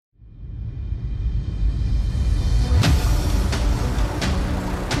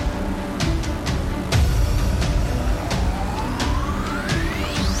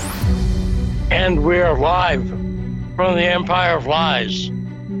And we are live from the Empire of Lies,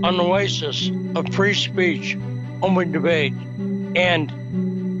 an oasis of free speech, open debate,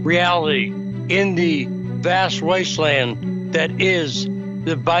 and reality in the vast wasteland that is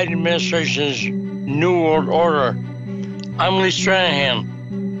the Biden administration's New World Order. I'm Lee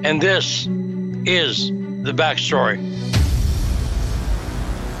Stranahan, and this is the backstory.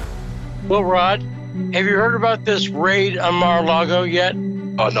 Well, Rod, have you heard about this raid on Mar-a-Largo yet?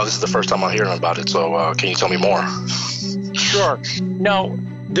 No, this is the first time I'm hearing about it, so can you tell me more? Sure. Now,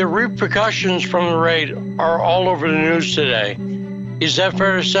 the repercussions from the raid are all over the news today. Is that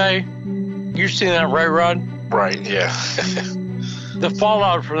fair to say? You've seen that, right, Rod? Right, yeah. The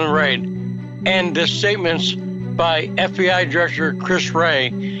fallout from the raid and the statements by FBI Director Chris Wray,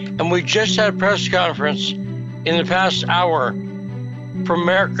 and we just had a press conference in the past hour from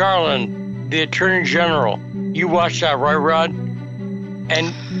Merrick Garland, the Attorney General. You watched that, right, Rod?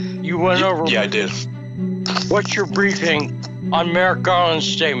 And you went over... Yeah, I did. What's your briefing on Merrick Garland's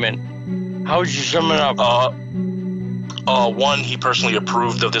statement? How would you sum it up? One, he personally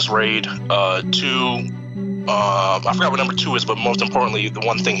approved of this raid. Two, I forgot what number two is, but most importantly, the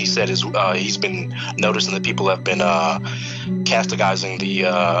one thing he said is he's been noticing that people have been castigizing the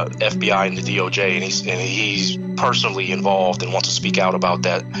FBI and the DOJ, and he's personally involved and wants to speak out about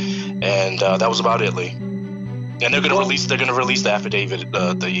that. And that was about it, Lee. And they're going to release the affidavit,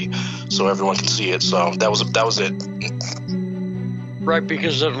 so everyone can see it. So that was it. Right,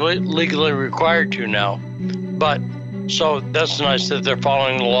 because they're legally required to now. But so that's nice that they're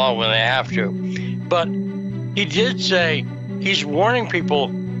following the law when they have to. But he did say he's warning people,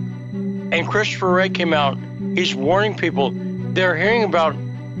 and Christopher Wray came out. He's warning people. They're hearing about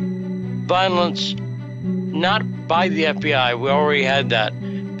violence, not by the FBI. We already had that.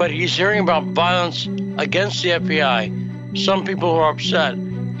 But he's hearing about violence against the FBI. Some people are upset.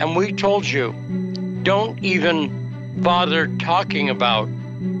 And we told you, don't even bother talking about,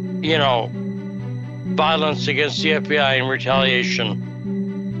 violence against the FBI and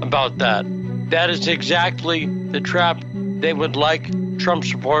retaliation about that. That is exactly the trap they would like Trump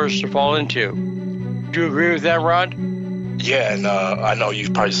supporters to fall into. Do you agree with that, Rod? Yeah, and I know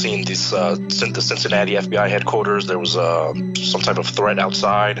you've probably seen this, the Cincinnati FBI headquarters. There was some type of threat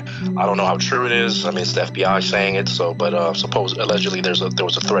outside. I don't know how true it is. I mean, it's the FBI saying it. So, but allegedly there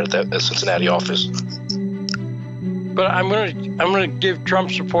was a threat at the Cincinnati office. But I'm gonna give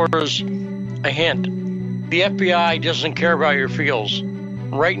Trump supporters a hint. The FBI doesn't care about your feels.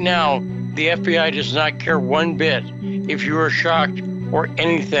 Right now, the FBI does not care one bit if you were shocked or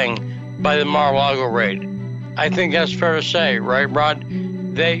anything by the Mar-a-Lago raid. I think that's fair to say, right, Rod?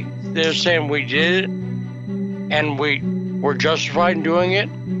 They're saying we did it, and we're justified in doing it.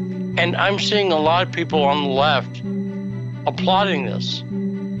 And I'm seeing a lot of people on the left applauding this.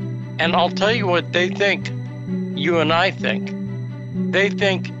 And I'll tell you what they think, you and I think. They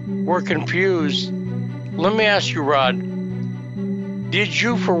think we're confused. Let me ask you, Rod, did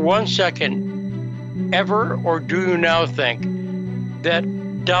you for 1 second ever, or do you now think that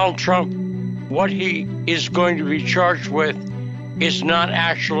Donald Trump, what he is going to be charged with, is not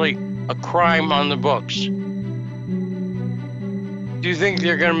actually a crime on the books? Do you think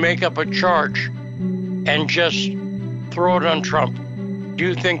they're going to make up a charge and just throw it on Trump? Do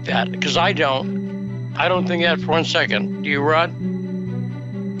you think that? Because I don't. I don't think that for 1 second. Do you, Rod?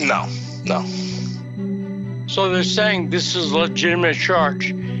 No. So they're saying this is a legitimate charge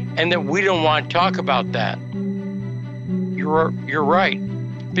and that we don't want to talk about that. You're right.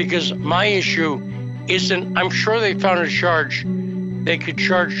 Because my issue isn't, I'm sure they found a charge they could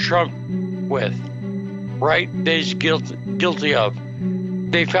charge Trump with, right? That he's guilty of.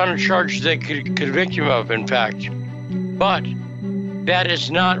 They found a charge they could convict him of, in fact. But that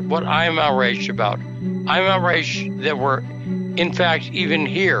is not what I'm outraged about. I'm outraged that we're, in fact, even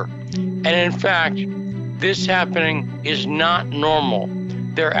here. And in fact, this happening is not normal.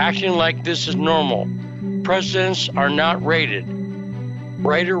 They're acting like this is normal. Presidents are not raided.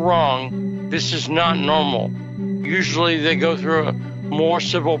 Right or wrong, this is not normal. Usually they go through a more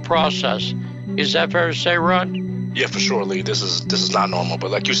civil process. Is that fair to say, Rod? Yeah, for sure, Lee. This is not normal. But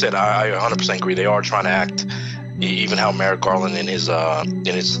like you said, I 100% agree. They are trying to act. Even how Merrick Garland in his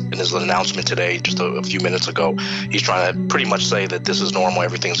announcement today, just a few minutes ago, he's trying to pretty much say that this is normal,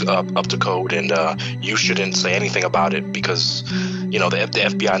 everything's up to code, and you shouldn't say anything about it because the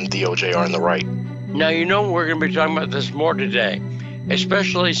FBI and the DOJ are in the right. Now we're going to be talking about this more today,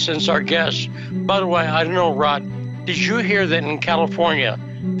 especially since our guest. By the way, I don't know, Rod, did you hear that in California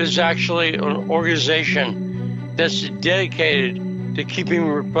there's actually an organization that's dedicated to keeping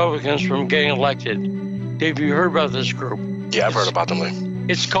Republicans from getting elected? Have you heard about this group? Yeah, I've heard about them, Lee.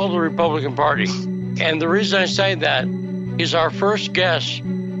 It's called the Republican Party. And the reason I say that is our first guest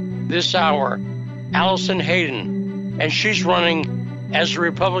this hour, Alison Hayden, and she's running as a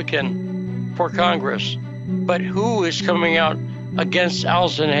Republican for Congress. But who is coming out against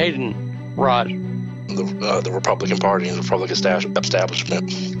Alison Hayden, Rod? The Republican Party and the Republican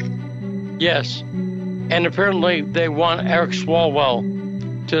establishment. Yes. And apparently they want Eric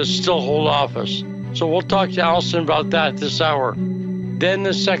Swalwell to still hold office. So we'll talk to Alison about that this hour. Then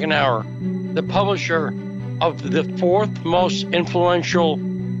the second hour, the publisher of the fourth most influential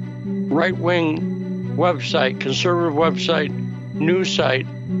right-wing website, conservative website, news site,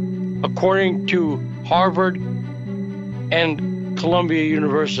 according to Harvard and Columbia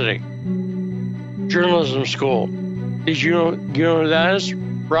University Journalism School. Did you know who that is,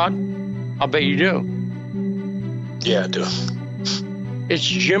 Rod? I'll bet you do. Yeah, I do. It's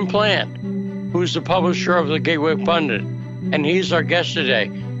Jim Plant, who's the publisher of the Gateway Pundit, and he's our guest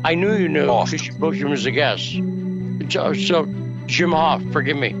today. I knew you knew because you booked him as a guest. So Jim Hoft,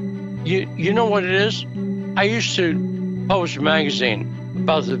 forgive me. You know what it is? I used to publish a magazine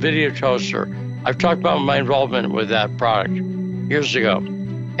about the video toaster. I've talked about my involvement with that product years ago.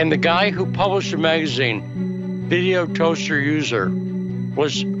 And the guy who published the magazine, Video Toaster User,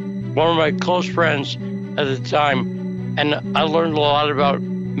 was one of my close friends at the time. And I learned a lot about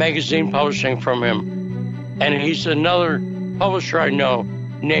magazine publishing from him. And he's another publisher I know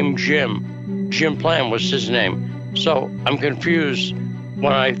named Jim. Jim Plant was his name. So I'm confused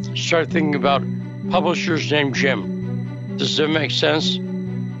when I start thinking about publishers named Jim. Does that make sense?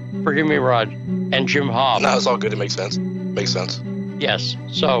 Forgive me, Rod. And Jim Hoft. No, it's all good. It makes sense. Makes sense. Yes.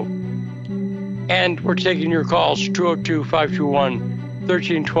 So, and we're taking your calls,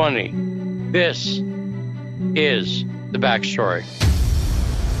 202-521-1320. This is The Backstory.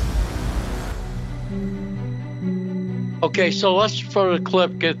 Okay, so let's go to the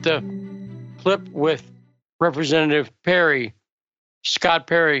clip, get the clip with Representative Perry, Scott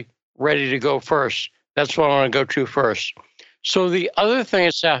Perry, ready to go first. That's what I want to go to first. So the other thing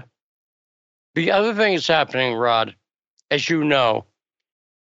is happening, Rod, as you know,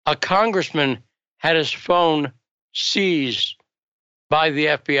 a congressman had his phone seized by the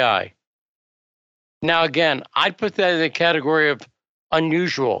FBI. Now, again, I'd put that in the category of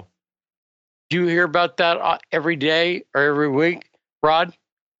unusual. Do you hear about that every day or every week, Rod?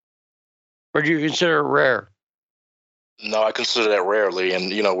 Or do you consider it rare? No, I consider that rarely.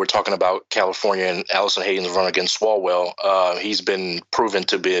 And, we're talking about California and Alison Hayden's run against Swalwell. He's been proven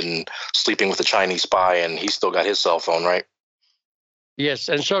to have been sleeping with a Chinese spy, and he's still got his cell phone, right? Yes,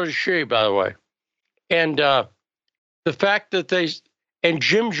 and so does she, by the way. And the fact that and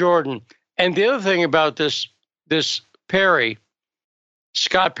Jim Jordan, and the other thing about this Perry,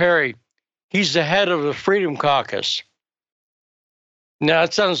 Scott Perry, he's the head of the Freedom Caucus. Now,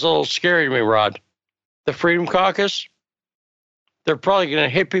 that sounds a little scary to me, Rod. The Freedom Caucus? They're probably going to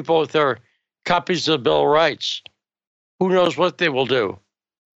hit people with their copies of the Bill of Rights. Who knows what they will do?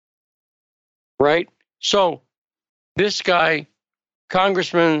 Right? So this guy,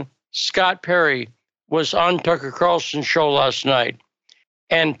 Congressman Scott Perry, was on Tucker Carlson's show last night,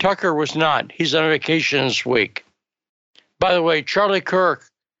 and Tucker was not. He's on vacation this week. By the way, Charlie Kirk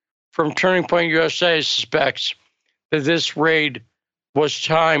from Turning Point USA suspects that this raid was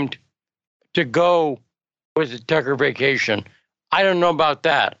timed to go with the Tucker vacation. I don't know about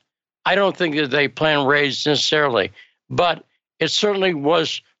that. I don't think that they plan raids necessarily, but it certainly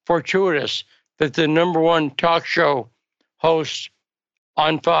was fortuitous that the number one talk show host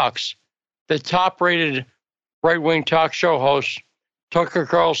on Fox, the top-rated right-wing talk show host, Tucker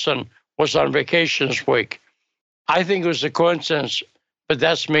Carlson, was on vacation this week. I think it was a coincidence, but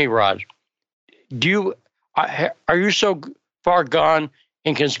that's me, Rod. Are you so far gone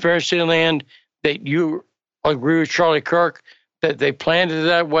in conspiracy land that you agree with Charlie Kirk that they planned it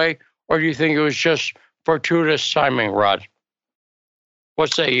that way, or do you think it was just fortuitous timing, Rod?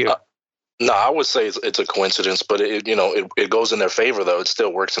 What say you? No, I would say it's a coincidence, but it goes in their favor, though. It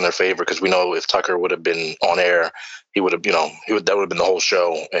still works in their favor because we know if Tucker would have been on air, that would have been the whole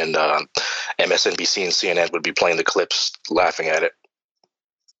show, and MSNBC and CNN would be playing the clips, laughing at it.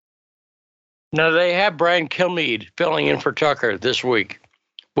 Now, they have Brian Kilmeade filling in for Tucker this week,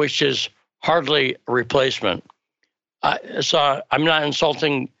 which is hardly a replacement. So I'm not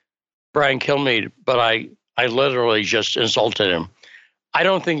insulting Brian Kilmeade, but I literally just insulted him. I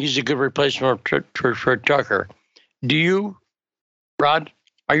don't think he's a good replacement for Tucker. Do you, Rod?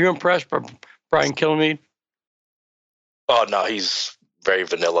 Are you impressed by Brian Kilmeade? Oh, no, he's very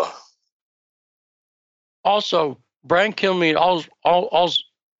vanilla. Also, Brian Kilmeade,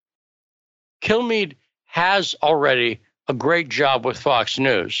 Kilmeade has already a great job with Fox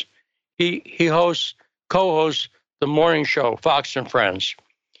News. He co-hosts the morning show, Fox and Friends.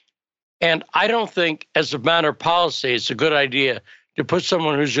 And I don't think, as a matter of policy, it's a good idea to put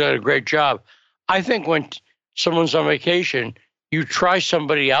someone who's got a great job. I think when someone's on vacation, you try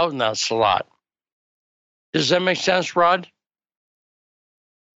somebody out in that slot. Does that make sense, Rod?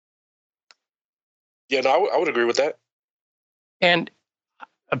 Yeah, no, I would agree with that. And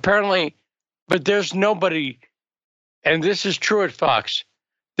apparently, but there's nobody, and this is true at Fox,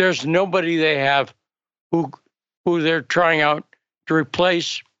 there's nobody they have who they're trying out to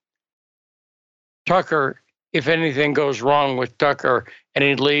replace Tucker if anything goes wrong with Tucker and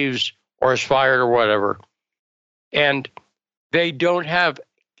he leaves or is fired or whatever. And they don't have,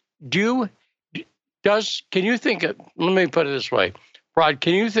 can you think of, let me put it this way, Rod,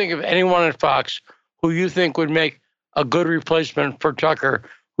 can you think of anyone at Fox who you think would make a good replacement for Tucker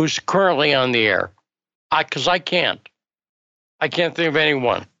who's currently on the air? Because I can't think of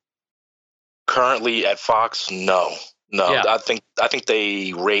anyone. Currently at Fox, no. Yeah. I think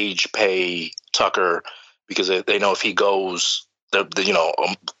they rage pay Tucker because they know if he goes, their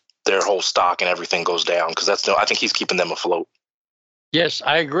whole stock and everything goes down. Because I think he's keeping them afloat. Yes,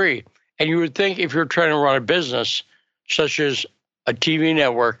 I agree. And you would think if you're trying to run a business such as a TV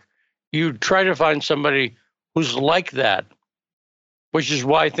network, you'd try to find somebody who's like that, which is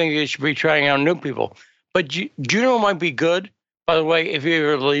why I think they should be trying out new people. But do you know what might be good, by the way, if he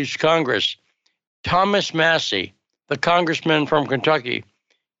ever leaves Congress? Thomas Massey, the congressman from Kentucky,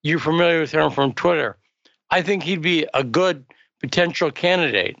 you're familiar with him from Twitter. I think he'd be a good potential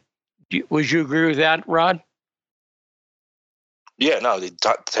candidate. Would you agree with that, Rod? Yeah, no.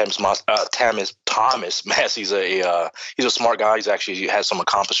 Thomas Massey's he's a smart guy. He has some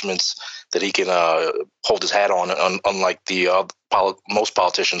accomplishments that he can hold his hat on, unlike the most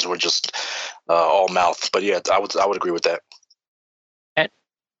politicians who are just all mouth. But yeah, I would agree with that.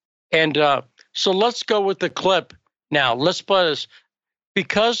 And so let's go with the clip now. Let's play this.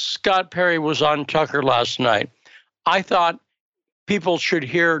 Because Scott Perry was on Tucker last night, I thought people should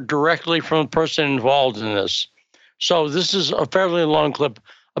hear directly from the person involved in this. So this is a fairly long clip,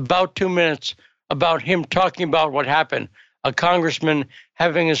 about 2 minutes, about him talking about what happened. A congressman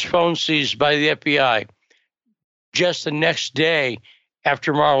having his phone seized by the FBI just the next day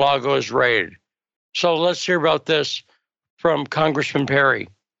after Mar-a-Lago is raided. So let's hear about this from Congressman Perry.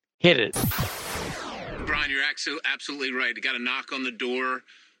 Hit it. Brian, you're absolutely right. I got a knock on the door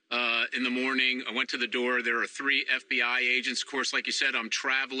in the morning. I went to the door. There are 3 FBI agents. Of course, like you said, I'm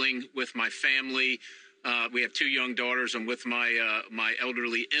traveling with my family. We have 2 young daughters. I'm with my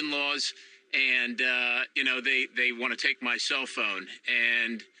elderly in-laws, and they want to take my cell phone.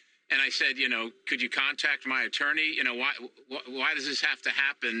 And I said, could you contact my attorney? Why does this have to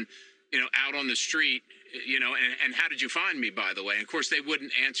happen? Out on the street. And how did you find me, by the way? And of course, they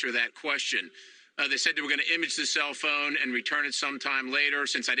wouldn't answer that question. They said they were going to image the cell phone and return it sometime later,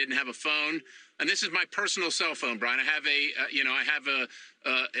 since I didn't have a phone. And this is my personal cell phone, Brian. I have a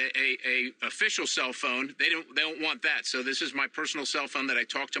official cell phone. They don't want that. So this is my personal cell phone that I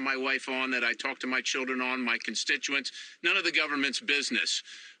talk to my wife on, that I talk to my children on, my constituents. None of the government's business.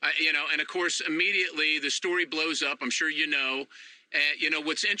 And of course, immediately the story blows up. I'm sure you know.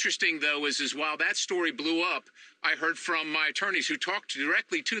 What's interesting, though, is while that story blew up, I heard from my attorneys who talked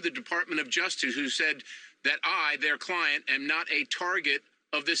directly to the Department of Justice, who said that I, their client, am not a target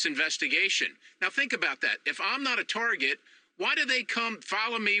of this investigation. Now, think about that. If I'm not a target, why do they come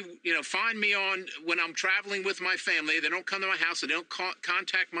follow me, find me on when I'm traveling with my family? They don't come to my house. They don't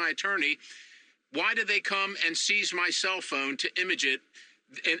contact my attorney. Why do they come and seize my cell phone to image it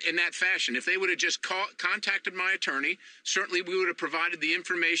in that fashion? If they would have just contacted my attorney, certainly we would have provided the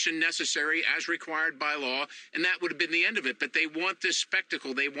information necessary as required by law, and that would have been the end of it. But they want this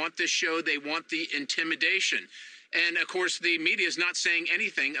spectacle. They want this show. They want the intimidation. And, of course, the media is not saying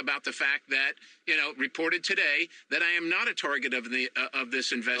anything about the fact that, reported today that I am not a target of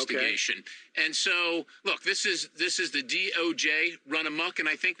this investigation. Okay. And so, look, this is the DOJ run amok. And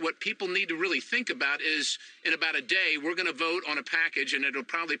I think what people need to really think about is, in about a day, we're going to vote on a package, and it'll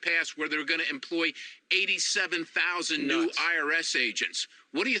probably pass, where they're going to employ 87,000 new IRS agents.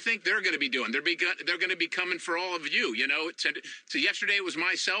 What do you think they're going to be doing? They're going to be coming for all of you. So yesterday it was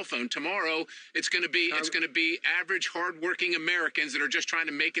my cell phone. Tomorrow it's going to be average, hardworking Americans that are just trying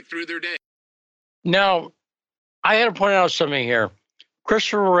to make it through their day. Now, I had to point out something here.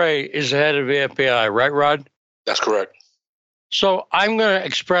 Christopher Wray is the head of the FBI, right, Rod? That's correct. So I'm going to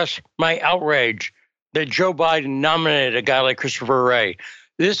express my outrage that Joe Biden nominated a guy like Christopher Wray.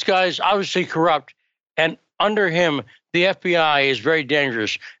 This guy's obviously corrupt, and under him, the FBI is very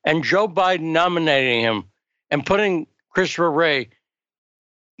dangerous. And Joe Biden nominating him and putting Christopher Wray.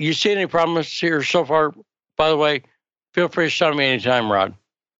 You see any problems here so far? By the way, feel free to stop me anytime, Rod.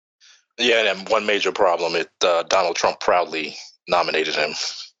 Yeah, and one major problem, Donald Trump proudly nominated him.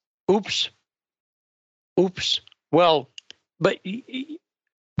 Oops. Well, but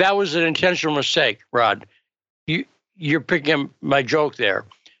that was an intentional mistake, Rod. You're picking up my joke there.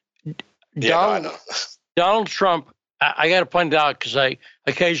 Yeah, I know. Donald Trump, I got to point out because I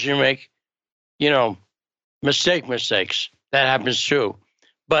occasionally make, mistakes. That happens too.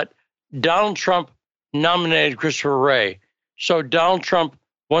 But Donald Trump nominated Christopher Wray. So Donald Trump,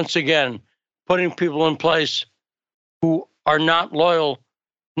 once again, putting people in place who are not loyal,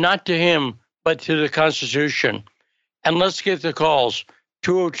 not to him, but to the Constitution. And let's get the calls,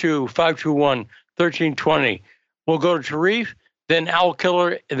 202-521-1320. We'll go to Tarif, then Al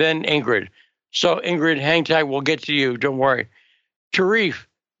Killer, then Ingrid. So Ingrid, hang tight, we'll get to you, don't worry. Tarif,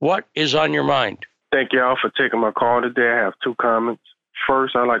 what is on your mind? Thank y'all for taking my call today. I have two comments.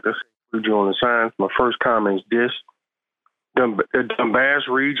 First, I'd like to read you on the signs. My first comment is this. The Donbass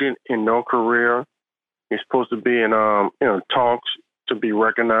region in North Korea is supposed to be in talks to be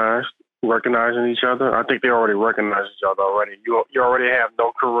recognizing each other. I think they already recognize each other already. You already have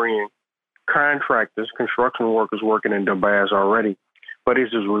North Korean contractors, construction workers working in Donbass already. But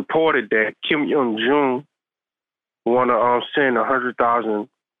it is reported that Kim Jong-un want to send 100,000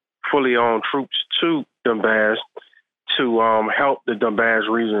 fully owned troops to Donbass to help the Donbass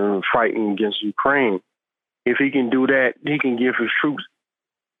region fighting against Ukraine. If he can do that, he can give his troops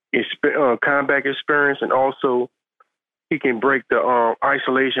combat experience, and also he can break the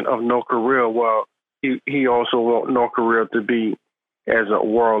isolation of North Korea. Well, he also wants North Korea to be as a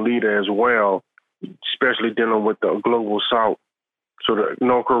world leader as well, especially dealing with the global South. So the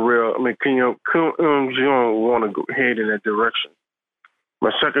North Korea, Kim Jong want to go head in that direction.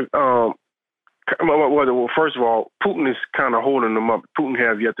 My second, first of all, Putin is kind of holding them up. Putin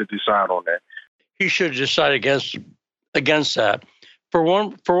has yet to decide on that. He should decide against that. For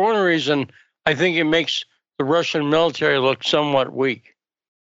one reason, I think it makes the Russian military look somewhat weak.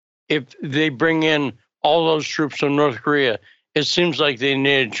 If they bring in all those troops from North Korea, it seems like they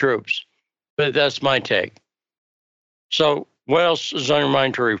needed troops. But that's my take. So what else is on your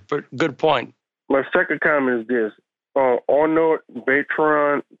mind, Tarif? But good point. My second comment is this. Arnold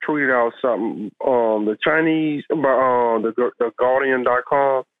Bertrand tweeted out something. The Chinese, the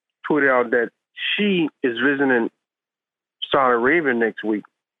Guardian.com tweeted out that she is visiting Saudi Arabia next week.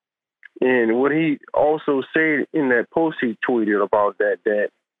 And what he also said in that post he tweeted about that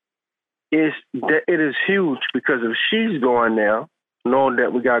it is huge, because if she's going now, knowing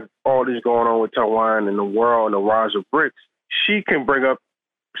that we got all this going on with Taiwan and the world and the rise of BRICS, she can bring up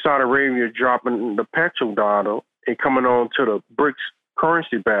Saudi Arabia dropping the petrodollar and coming on to the BRICS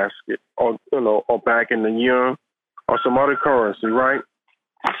currency basket, or back in the yuan or some other currency, right?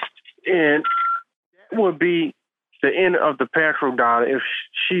 And that would be the end of the petrodollar if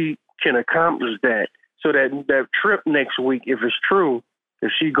she can accomplish that. So that trip next week, if it's true,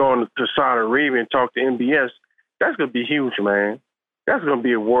 if she going to Saudi Arabia and talk to MBS, that's going to be huge, man. That's going to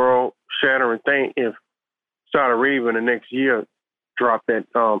be a world-shattering thing if Saudi Arabia in the next year drop that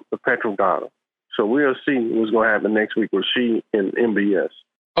the petrodollar. So we'll see what's going to happen next week with she and MBS.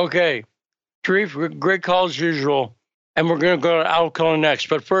 Okay. Tarif, great call as usual. And we're going to go to Al Cohen next.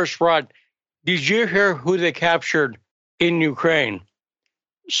 But first, Rod, did you hear who they captured in Ukraine?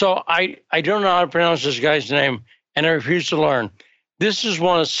 So I don't know how to pronounce this guy's name, and I refuse to learn. This is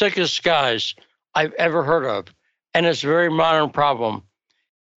one of the sickest guys I've ever heard of, and it's a very modern problem.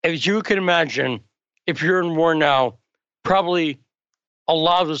 As you can imagine, if you're in war now, probably a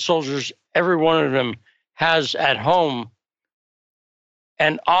lot of the soldiers, every one of them, has at home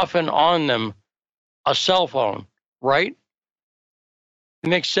and often on them a cell phone, right? It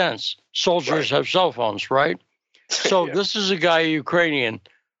makes sense. Soldiers have cell phones, right? So yeah. This is a guy, a Ukrainian,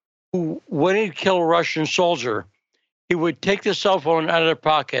 who, when he'd kill a Russian soldier, he would take the cell phone out of their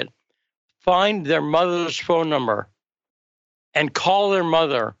pocket, find their mother's phone number, and call their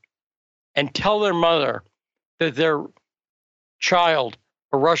mother and tell their mother that their child,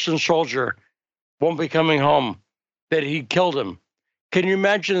 a Russian soldier, won't be coming home, that he killed him. Can you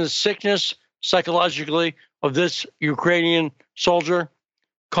imagine the sickness psychologically of this Ukrainian soldier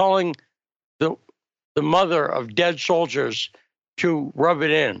calling the mother of dead soldiers to rub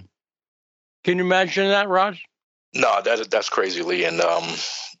it in? Can you imagine that, Rod? No, that's crazy, Lee. And,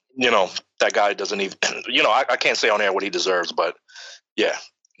 that guy doesn't even, I can't say on air what he deserves, but yeah,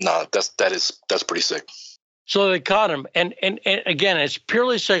 no, that's pretty sick. So they caught him. And again, it's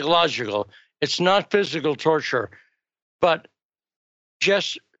purely psychological. It's not physical torture, but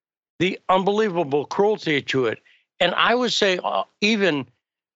just the unbelievable cruelty to it. And I would say even,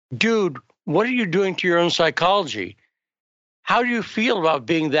 dude, what are you doing to your own psychology? How do you feel about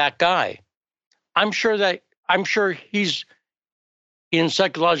being that guy? I'm sure he's in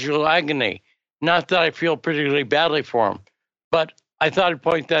psychological agony. Not that I feel particularly badly for him, but I thought I'd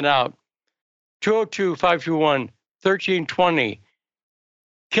point that out. 202-521-1320.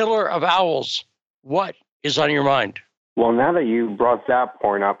 Killer of owls. What is on your mind? Well, now that you brought that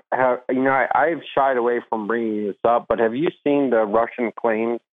point up, I've shied away from bringing this up, but have you seen the Russian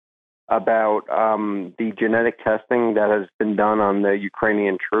claims about the genetic testing that has been done on the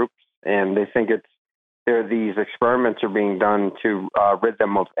Ukrainian troops? And they think these experiments are being done to rid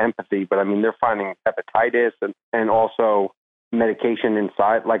them of empathy, but I mean, they're finding hepatitis and also medication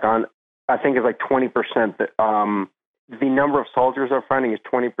inside, I think it's like 20%. The number of soldiers they're finding is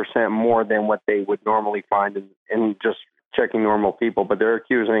 20% more than what they would normally find in just checking normal people. But they're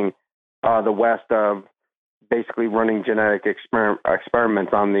accusing the West of basically running genetic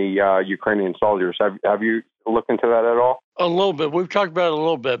experiments on the Ukrainian soldiers. Have you looked into that at all? A little bit. We've talked about it a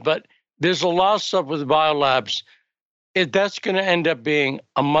little bit, but there's a lot of stuff with the biolabs. That's going to end up being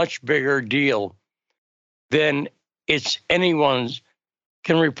a much bigger deal than anyone's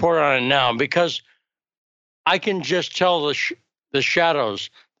can report on it now, because I can just tell the shadows,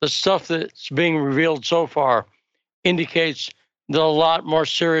 the stuff that's being revealed so far indicates that a lot more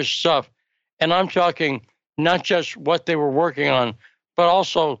serious stuff. And I'm talking not just what they were working on, but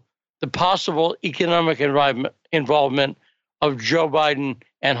also the possible economic involvement of Joe Biden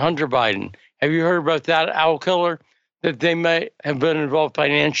and Hunter Biden. Have you heard about that, owl killer? That they may have been involved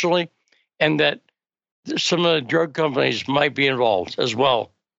financially and that some of the drug companies might be involved as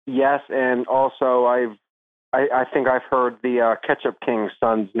well. Yes, and also I think I've heard the Ketchup King's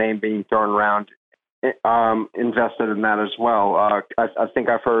son's name being thrown around, invested in that as well. I think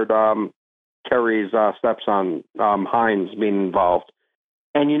I've heard Kerry's stepson, Hines, being involved.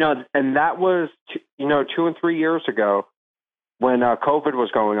 And, and that was, 2 and 3 years ago when COVID was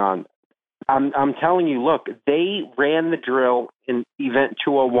going on. I'm telling you, look, they ran the drill in Event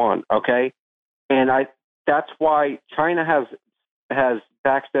 201, okay? And that's why China has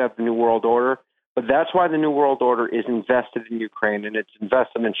backstabbed the New World Order, but that's why the New World Order is invested in Ukraine and it's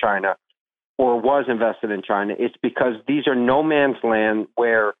invested in China, or was invested in China. It's because these are no man's land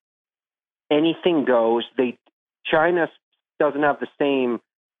where anything goes. China doesn't have the same,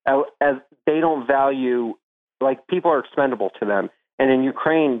 as they don't value, like, people are expendable to them. And in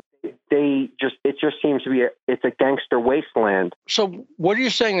Ukraine, it just seems to be it's a gangster wasteland. So what are you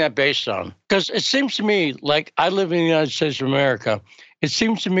saying that based on? Because it seems to me like I live in the United States of America. It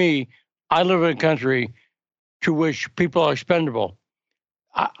seems to me I live in a country to which people are expendable.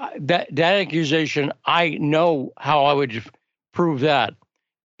 That accusation, I know how I would prove that.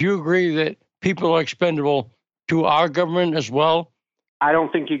 Do you agree that people are expendable to our government as well? I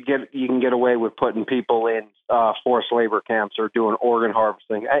don't think you can get away with putting people in forced labor camps or doing organ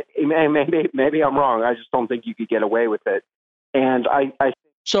harvesting. Maybe I'm wrong. I just don't think you could get away with it. And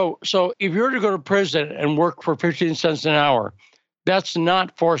So if you were to go to prison and work for 15 cents an hour, that's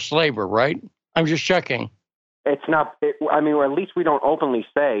not forced labor, right? I'm just checking. It's not. Or at least we don't openly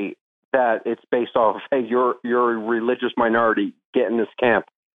say that it's based off of, hey, you're a religious minority, get in this camp,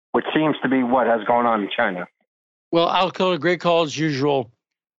 which seems to be what has gone on in China. Well, I'll call it a great call as usual.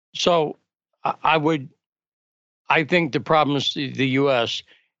 So I think the problem is the U.S.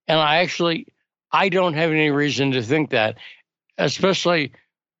 And I don't have any reason to think that, especially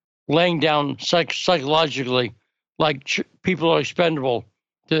laying down psychologically, like people are expendable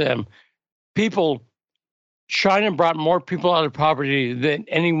to them. China brought more people out of poverty than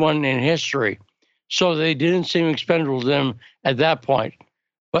anyone in history. So they didn't seem expendable to them at that point.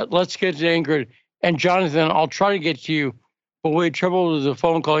 But let's get to Ingrid. And Jonathan, I'll try to get to you, but we had trouble with the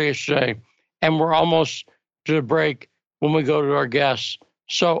phone call yesterday, and we're almost to the break when we go to our guests.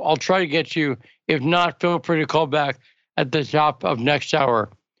 So I'll try to get to you. If not, feel free to call back at the top of next hour.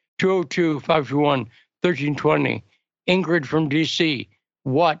 202-521-1320. Ingrid from D.C.,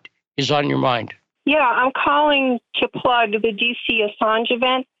 what is on your mind? Yeah, I'm calling to plug the D.C. Assange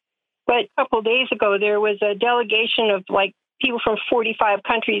event. But a couple of days ago, there was a delegation of people from 45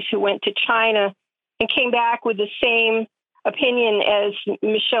 countries who went to China and came back with the same opinion as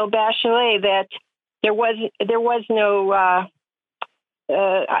Michelle Bachelet, that there was no.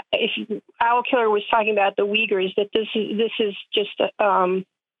 If Owl Killer was talking about the Uyghurs, that this is just a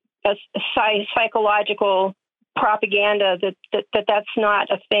psychological propaganda that's not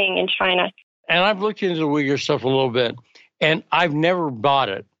a thing in China. And I've looked into the Uyghur stuff a little bit, and I've never bought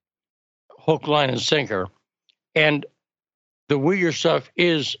it, hook, line, and sinker. And the Uyghur stuff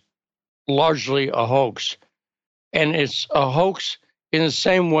is largely a hoax. And it's a hoax in the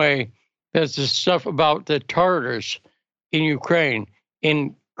same way as the stuff about the Tartars in Ukraine,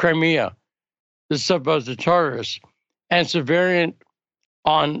 in Crimea, the stuff about the Tartars. And it's a variant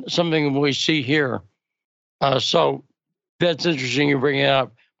on something we see here. So that's interesting you bring it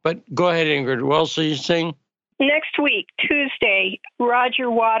up. But go ahead, Ingrid. What else are you saying? Next week, Tuesday,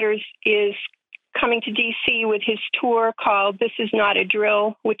 Roger Waters is coming to D.C. with his tour called This Is Not a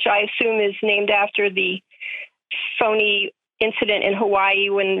Drill, which I assume is named after the phony incident in Hawaii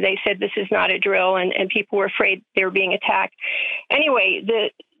when they said this is not a drill and people were afraid they were being attacked. Anyway,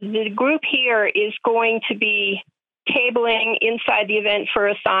 the group here is going to be tabling inside the event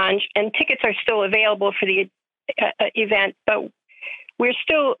for Assange, and tickets are still available for the event, but we're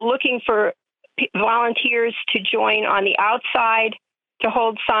still looking for volunteers to join on the outside, to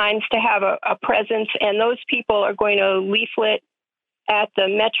hold signs, to have a presence, and those people are going to leaflet at the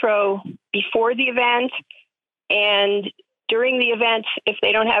Metro before the event, and during the event, if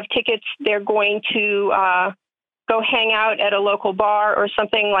they don't have tickets, they're going to go hang out at a local bar or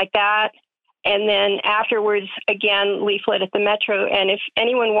something like that, and then afterwards, again, leaflet at the Metro, and if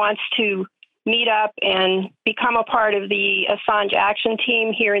anyone wants to meet up and become a part of the Assange Action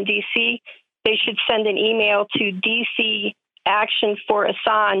Team here in D.C., they should send an email to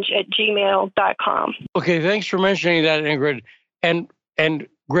dcactionforassange@gmail.com. Okay, thanks for mentioning that, Ingrid, and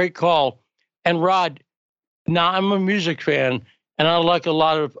great call. And Rod, now I'm a music fan, and I like a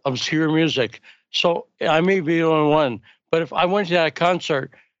lot of obscure music, so I may be the only one. But if I went to that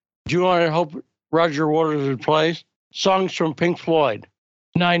concert, do you want to hope Roger Waters would play songs from Pink Floyd?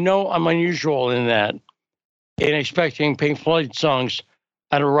 Now, I know I'm unusual in that, in expecting Pink Floyd songs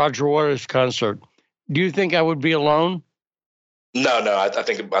at a Roger Waters concert. Do you think I would be alone? No. I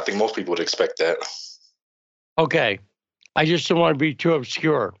think most people would expect that. Okay. I just don't want to be too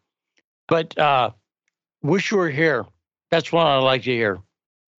obscure. But Wish You Were Here, that's one I like to hear.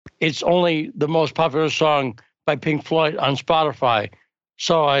 It's only the most popular song by Pink Floyd on Spotify,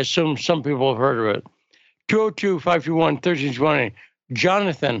 so I assume some people have heard of it. 202-521-1320.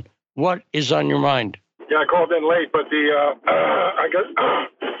 Jonathan, what is on your mind? Yeah, I called in late, but I guess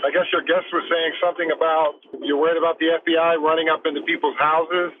your guest was saying something about you're worried about the FBI running up into people's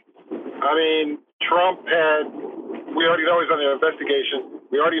houses. I mean, Trump we already know he's under investigation.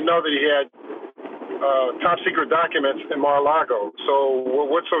 We already know that he had top secret documents in Mar-a-Largo. So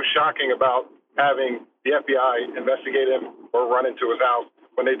what's so shocking about having the FBI investigate him or run into his house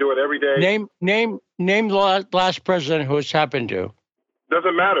when they do it every day? Name the last president who it's happened to.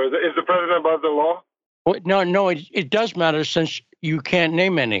 Doesn't matter. Is the president above the law? No, it does matter since you can't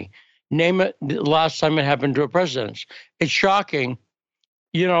name any. Name it the last time it happened to a president. It's shocking.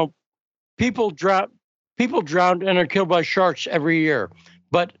 You know, people drown and are killed by sharks every year.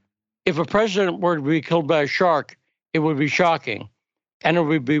 But if a president were to be killed by a shark, it would be shocking. And it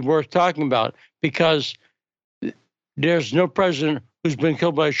would be worth talking about because there's no president who's been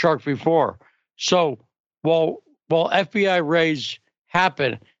killed by a shark before. So while FBI raids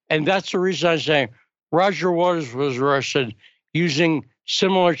happen, and that's the reason I'm saying Roger Waters was arrested using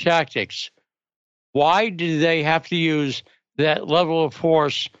similar tactics. Why did they have to use that level of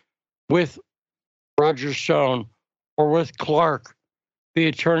force with Roger Stone or with Clark, the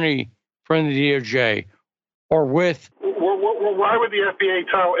attorney from the DOJ, or with? Well, why would the FBI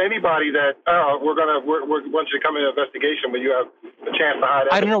tell anybody that we want you to come in an investigation when you have a chance to hide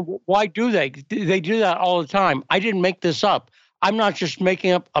evidence? I don't know. Why do they? They do that all the time. I didn't make this up. I'm not just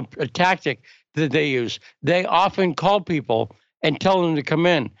making up a tactic that they use. They often call people and tell them to come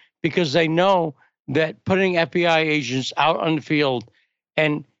in because they know that putting FBI agents out on the field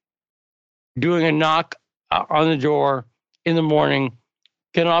and doing a knock on the door in the morning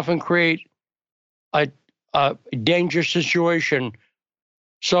can often create a dangerous situation.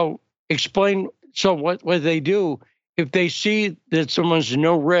 So explain. So what they do, if they see that someone's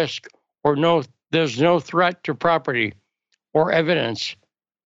no risk or there's no threat to property or evidence,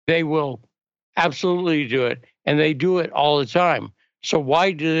 they will absolutely do it, and they do it all the time. So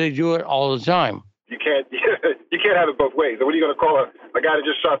why do they do it all the time? You can't have it both ways. What are you going to call a guy that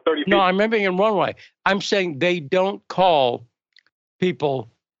just shot 30 people? No, I'm making it one way. I'm saying they don't call people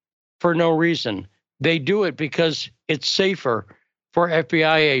for no reason. They do it because it's safer for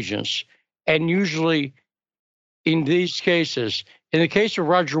FBI agents. And usually in these cases, in the case of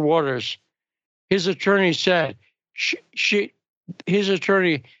Roger Waters, his attorney said his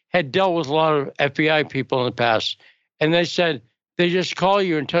attorney had dealt with a lot of FBI people in the past, and they said they just call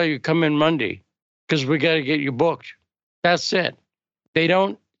you and tell you come in Monday because we got to get you booked. That's it. They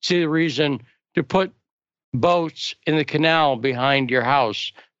don't see the reason to put boats in the canal behind your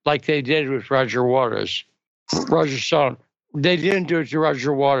house like they did with Roger Waters. Roger Stone. They didn't do it to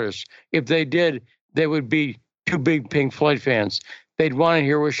Roger Waters. If they did, they would be too big Pink Floyd fans. They'd want to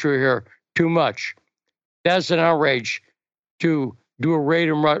hear Wish You Were Here too much. That's an outrage to do a raid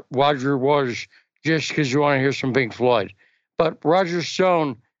on Roger Waters just because you want to hear some Pink Floyd. But Roger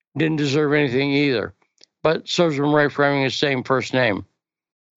Stone didn't deserve anything either. But serves him right for having the same first name.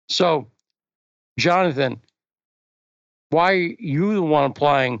 So, Jonathan, why are you the one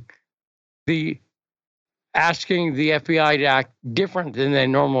applying asking the FBI to act different than they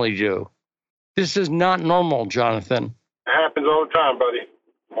normally do? This is not normal, Jonathan. It happens all the time, buddy.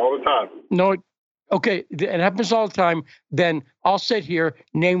 All the time. No, okay, it happens all the time. Then I'll sit here,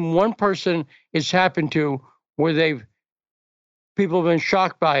 name one person it's happened to where people have been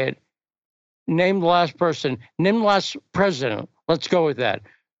shocked by it. Name the last person. Name the last president. Let's go with that.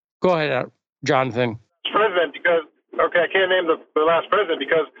 Go ahead, Jonathan. President, because, okay, I can't name the last president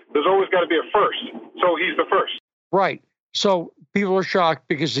because there's always got to be a first. So he's the first. Right. So people are shocked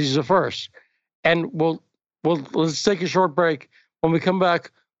because he's the first. And let's take a short break. When we come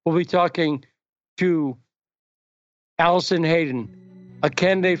back, we'll be talking to Alison Hayden, a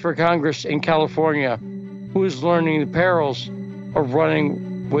candidate for Congress in California, who is learning the perils of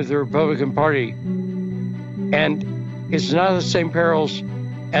running with the Republican Party. And it's not the same perils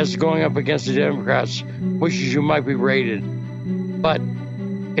as going up against the Democrats, which is you might be rated. But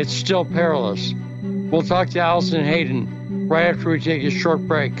it's still perilous. We'll talk to Alison Hayden right after we take a short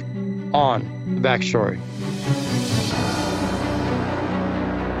break on The Backstory.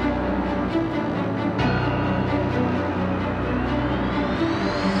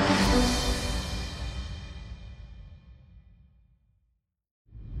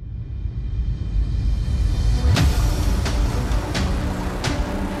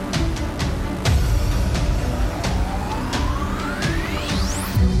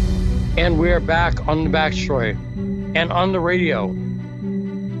 And we are back on The Backstory and on the radio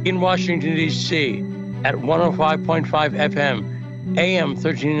in Washington, D.C. at 105.5 FM, AM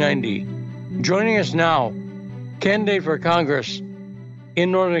 1390. Joining us now, candidate for Congress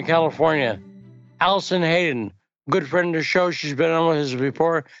in Northern California, Alison Hayden, good friend of the show. She's been on with us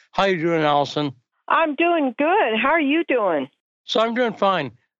before. How you doing, Alison? I'm doing good. How are you doing? So I'm doing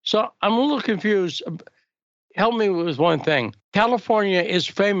fine. So I'm a little confused. Help me with one thing. California is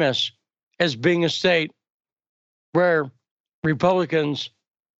famous as being a state where Republicans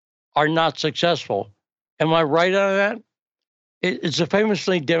are not successful. Am I right on that? It's a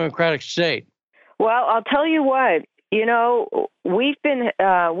famously Democratic state. Well, I'll tell you what. You know, we've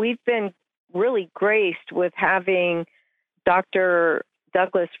been really graced with having Dr.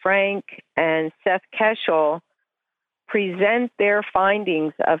 Douglas Frank and Seth Keshel present their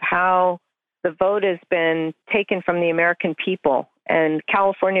findings of how the vote has been taken from the American people, and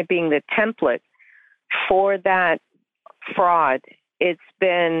California being the template for that fraud. It's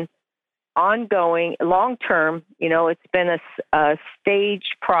been ongoing, long-term. You know, it's been a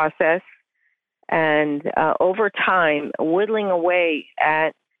staged process, and over time, whittling away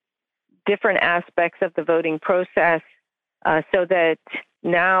at different aspects of the voting process so that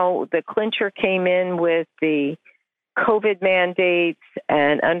now the clincher came in with the COVID mandates,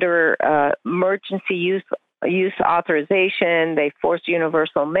 and under emergency use authorization, they forced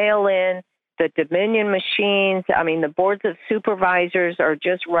universal mail-in, the Dominion machines. I mean, the boards of supervisors are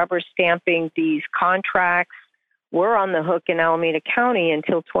just rubber stamping these contracts. We're on the hook in Alameda County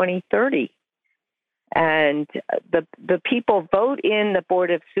until 2030. And the people vote in the board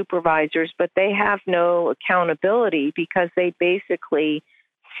of supervisors, but they have no accountability because they basically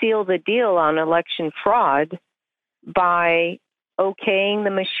seal the deal on election fraud by okaying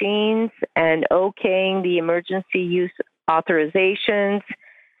the machines and okaying the emergency use authorizations.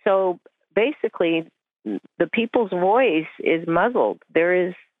 So basically, the people's voice is muzzled.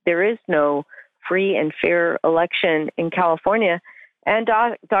 There is no free and fair election in California. And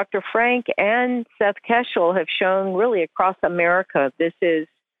Dr. Frank and Seth Keshel have shown really across America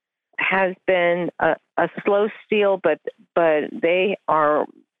has been a slow steal, but they are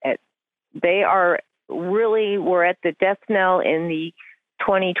really, we're at the death knell in the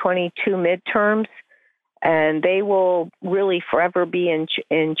 2022 midterms, and they will really forever be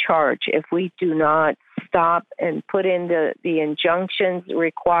in charge if we do not stop and put in the injunctions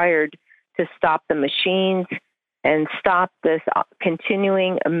required to stop the machines and stop this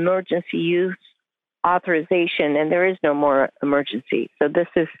continuing emergency use authorization. And there is no more emergency. So this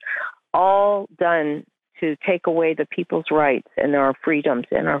is all done to take away the people's rights and our freedoms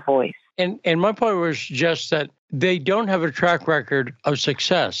and our voice. And my point was just that they don't have a track record of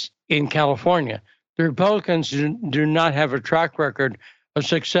success in California. The Republicans do not have a track record of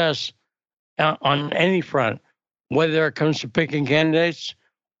success on any front, whether it comes to picking candidates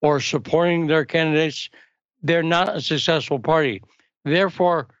or supporting their candidates. They're not a successful party.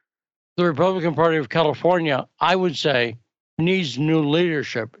 Therefore, the Republican Party of California, I would say, needs new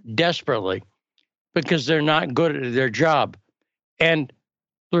leadership desperately because they're not good at their job. And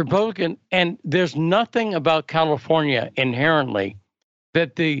there's nothing about California inherently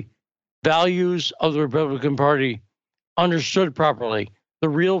that the values of the Republican Party understood properly, the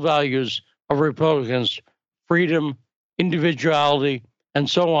real values of Republicans, freedom, individuality, and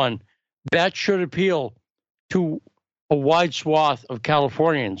so on, that should appeal to a wide swath of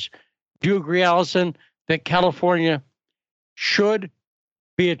Californians. Do you agree, Alison, that California should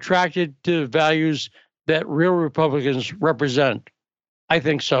be attracted to values that real Republicans represent? I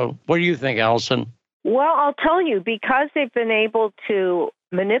think so. What do you think, Alison? Well, I'll tell you, because they've been able to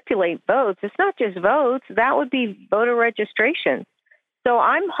manipulate votes, it's not just votes, that would be voter registration. So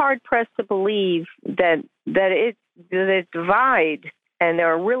I'm hard-pressed to believe that the divide, and there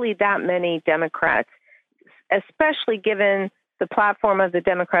are really that many Democrats, especially given the platform of the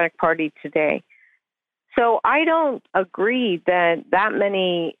Democratic Party today. So I don't agree that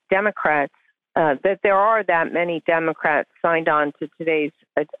many Democrats, that there are that many Democrats signed on to today's,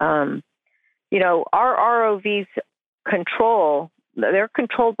 our ROVs they're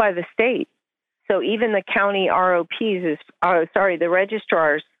controlled by the state. So even the county ROPs the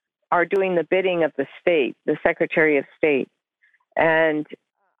registrars are doing the bidding of the state, the Secretary of State. And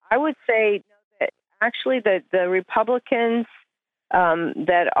I would say that actually the Republicans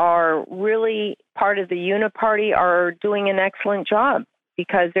that are really part of the uniparty are doing an excellent job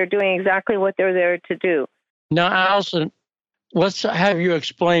because they're doing exactly what they're there to do. Now, Alison, let's have you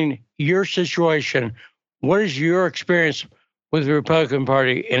explain your situation. What is your experience with the Republican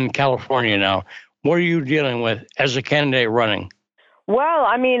Party in California now? What are you dealing with as a candidate running? Well,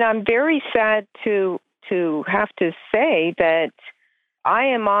 I mean, I'm very sad to have to say that I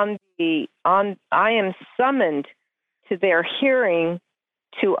am summoned to their hearing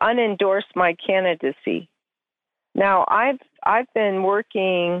to unendorse my candidacy. Now, I've been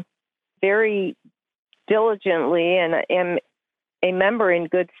working very diligently and am a member in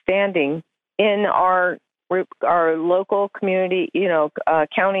good standing in our local community,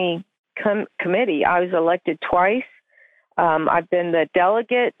 county committee. I was elected twice. I've been the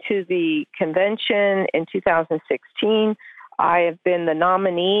delegate to the convention in 2016. I have been the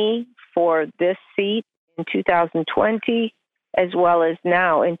nominee for this seat in 2020, as well as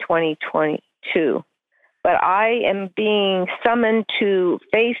now in 2022. But I am being summoned to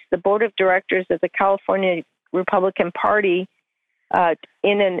face the board of directors of the California Republican Party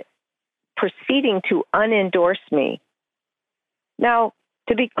in an proceeding to unendorse me. Now,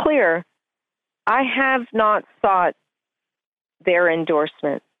 to be clear, I have not sought their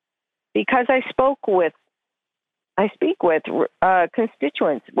endorsement because I speak with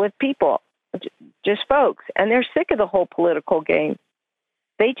constituents, with people, just folks, and they're sick of the whole political game.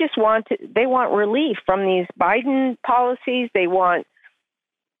 They just want relief from these Biden policies. They want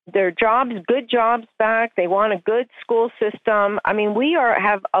their jobs, good jobs back. They want a good school system. I mean, we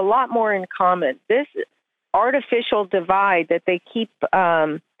have a lot more in common. This artificial divide that they keep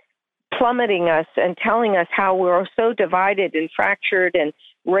plummeting us and telling us how we're so divided and fractured and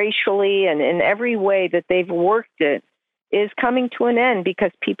racially and in every way that they've worked it is coming to an end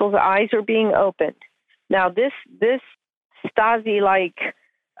because people's eyes are being opened. Now, this Stasi-like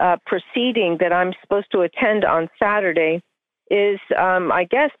proceeding that I'm supposed to attend on Saturday is, I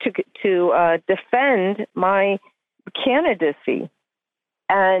guess, to defend my candidacy.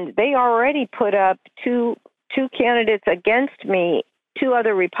 And they already put up two candidates against me, two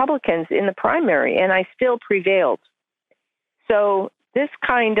other Republicans in the primary, and I still prevailed. So this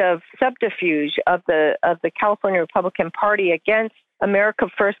kind of subterfuge of the California Republican Party against America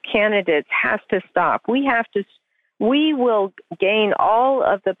First candidates has to stop. We will gain all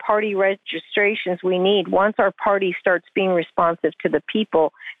of the party registrations we need once our party starts being responsive to the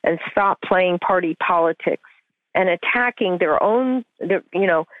people and stop playing party politics and attacking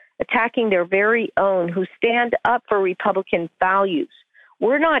attacking their very own who stand up for Republican values.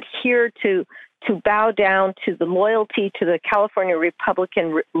 We're not here to bow down to the loyalty to the California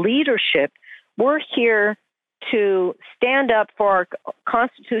Republican leadership. We're here to stand up for our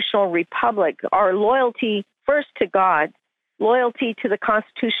constitutional republic, our loyalty first to God, loyalty to the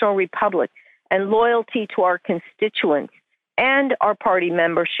constitutional republic, and loyalty to our constituents and our party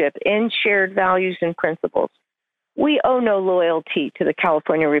membership in shared values and principles. We owe no loyalty to the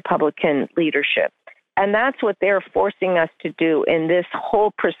California Republican leadership. And that's what they're forcing us to do in this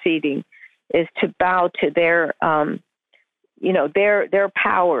whole proceeding, is to bow to their their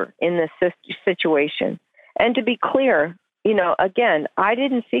power in this situation. And to be clear, again, I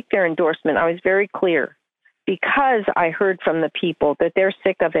didn't seek their endorsement. I was very clear because I heard from the people that they're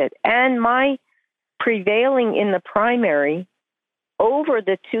sick of it. And my prevailing in the primary over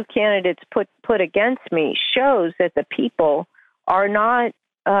the two candidates put against me shows that the people are not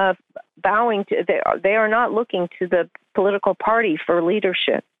bowing to, they are not looking to the political party for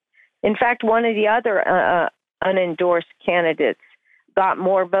leadership. In fact, one of the other unendorsed candidates got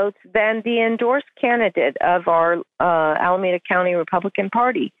more votes than the endorsed candidate of our Alameda County Republican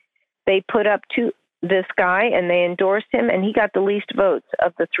Party. They put up to this guy and they endorsed him, and he got the least votes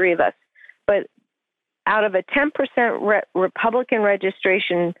of the three of us. But out of a 10% Republican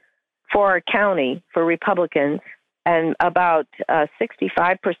registration for our county for Republicans, and about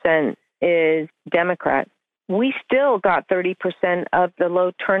 65% is Democrat, we still got 30% of the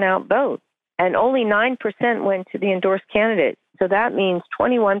low turnout vote, and only 9% went to the endorsed candidate. So that means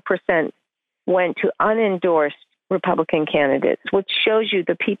 21% went to unendorsed Republican candidates, which shows you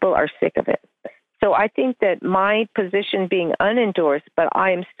the people are sick of it. So I think that my position being unendorsed, but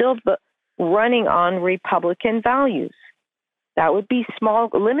I am still running on Republican values. That would be small,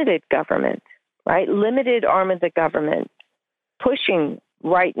 limited government, right? Limited arm of the government, pushing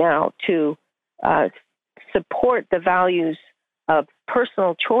right now to support the values of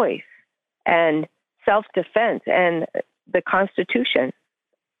personal choice and self-defense and the Constitution.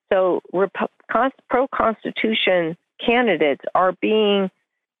 So pro-Constitution candidates are being,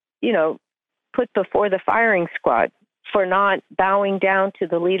 put before the firing squad for not bowing down to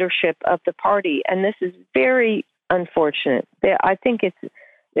the leadership of the party. And this is very unfortunate. I think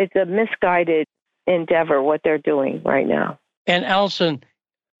it's a misguided endeavor, what they're doing right now. And Alison,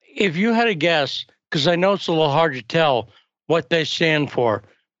 if you had a guess, because I know it's a little hard to tell what they stand for,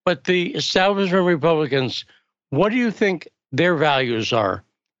 but the establishment Republicans, what do you think their values are?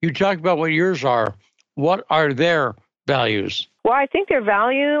 You talked about what yours are. What are their values? Well, I think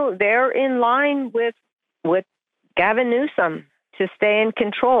they're in line with Gavin Newsom to stay in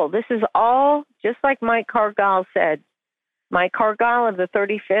control. This is all just like Mike Cargile said. Mike Cargile of the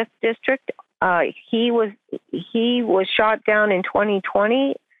 35th district, he was shot down in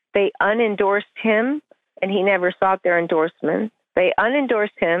 2020. They unendorsed him, and he never sought their endorsement. They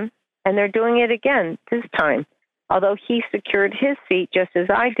unendorsed him, and they're doing it again this time, although he secured his seat just as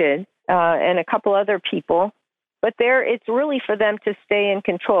I did, and a couple other people. But it's really for them to stay in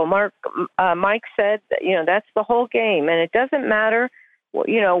control. Mike said, that's the whole game, and it doesn't matter,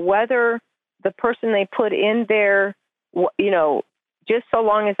 whether the person they put in there, just so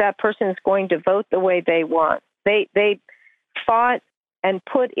long as that person is going to vote the way they want. They fought and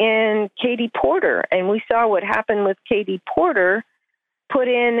put in Katie Porter, and we saw what happened with Katie Porter put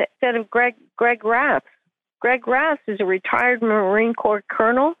in instead of Greg Raffs. Greg Raffs is a retired Marine Corps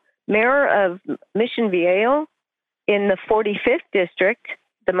colonel, mayor of Mission Viejo in the 45th district,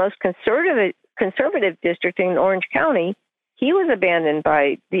 the most conservative district in Orange County. He was abandoned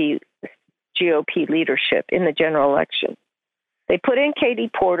by the GOP leadership in the general election. They put in Katie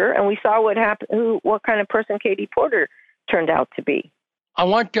Porter, and we saw what happened. What kind of person Katie Porter turned out to be. I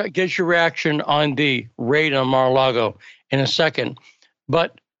want to get your reaction on the raid on Mar-a-Lago in a second.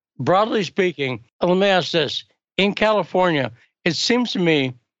 But broadly speaking, let me ask this. In California, it seems to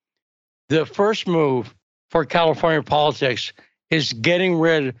me the first move for California politics is getting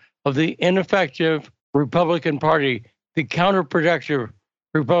rid of the ineffective Republican Party, the counterproductive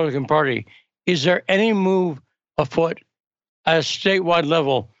Republican Party. Is there any move afoot at a statewide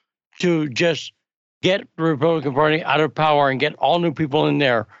level to just get the Republican Party out of power and get all new people in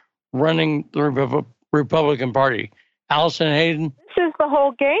there running the Republican Party? Alison Hayden? This is the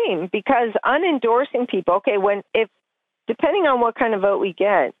whole game, because unendorsing people, depending on what kind of vote we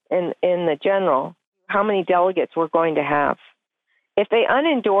get in the general, how many delegates we're going to have. If they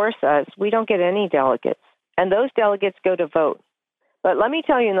unendorse us, we don't get any delegates, and those delegates go to vote. But let me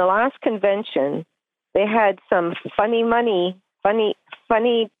tell you, in the last convention, they had some funny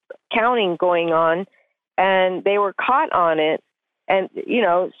counting going on, and they were caught on it. And,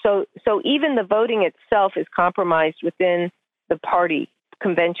 so even the voting itself is compromised within the party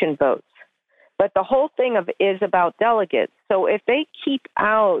convention votes. But the whole thing is about delegates. So if they keep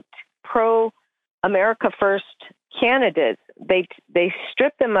out pro-America First candidates, they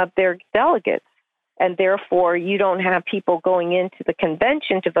strip them of their delegates, and therefore you don't have people going into the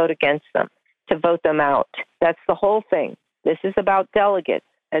convention to vote against them, to vote them out. That's the whole thing. This is about delegates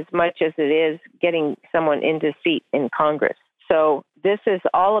as much as it is getting someone into seat in Congress. So this is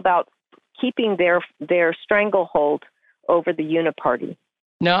all about keeping their stranglehold over the uniparty.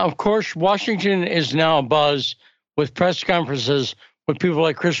 Now, of course, Washington is now abuzz with press conferences with people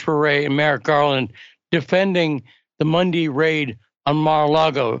like Christopher Wray and Merrick Garland defending the Monday raid on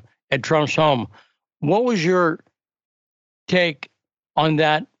Mar-a-Lago at Trump's home. What was your take on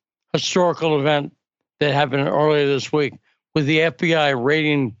that historical event that happened earlier this week with the FBI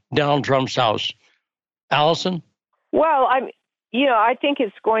raiding Donald Trump's house? Alison? Well, I think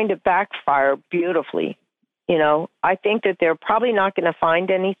it's going to backfire beautifully. I think that they're probably not going to find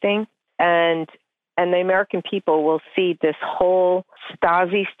anything, and the American people will see this whole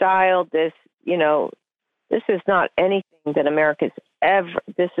Stasi style. This is not anything that America's ever.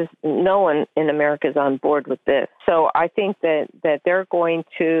 No one in America is on board with this. So I think that they're going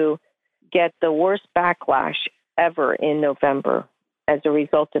to get the worst backlash ever in November as a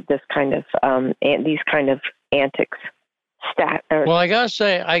result of this kind of these kind of antics. Well, I gotta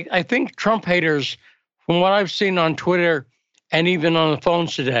say, I think Trump haters, from what I've seen on Twitter and even on the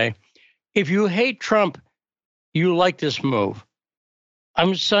phones today, if you hate Trump, you like this move.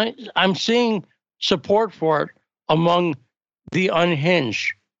 I'm seeing support for it among the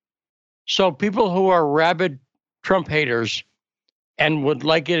unhinged. So people who are rabid Trump haters and would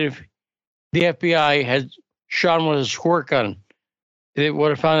like it if the FBI had shot him with a squirt gun, they would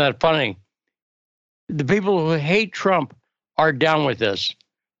have found that funny. The people who hate Trump are down with this.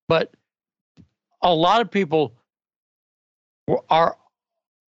 But a lot of people are,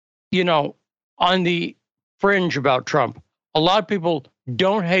 on the fringe about Trump. A lot of people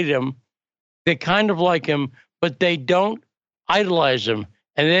don't hate him. They kind of like him, but they don't idolize him,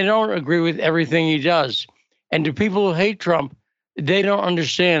 and they don't agree with everything he does. And to people who hate Trump, they don't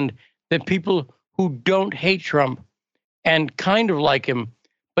understand that people who don't hate Trump and kind of like him,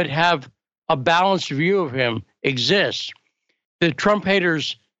 but have a balanced view of him exist. The Trump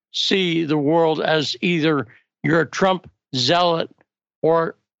haters see the world as either you're a Trump zealot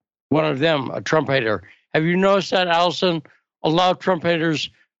or one of them, a Trump hater. Have you noticed that, Alison? A lot of Trump haters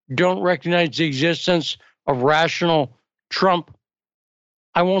don't recognize the existence of rational Trump,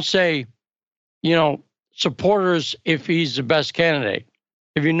 I won't say, supporters if he's the best candidate.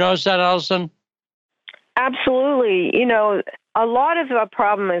 Have you noticed that, Alison? Absolutely. A lot of the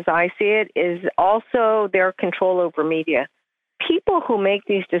problem, as I see it, is also their control over media. People who make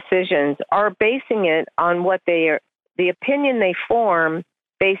these decisions are basing it on the opinion they form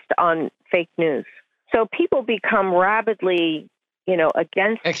based on fake news. So people become rabidly,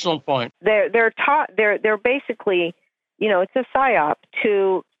 against. Excellent point. They're taught. They're basically, it's a psyop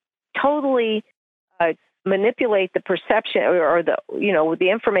to totally manipulate the perception or the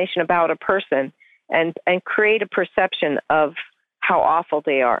information about a person and create a perception of how awful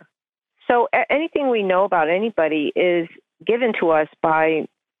they are. So anything we know about anybody is given to us by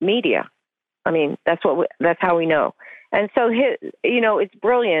media. I mean, that's how we know. And so it's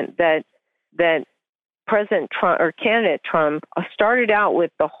brilliant that President Trump or candidate Trump started out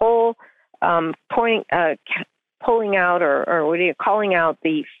with the whole pulling out or calling out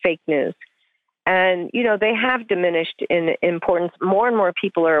the fake news. And, they have diminished in importance. More and more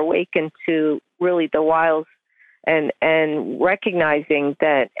people are awakened to really the wiles and recognizing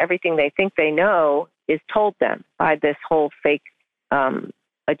that everything they think they know is told them by this whole fake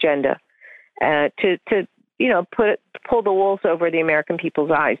agenda to pull the wool over the American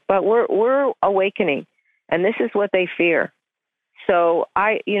people's eyes. But we're awakening, and this is what they fear. So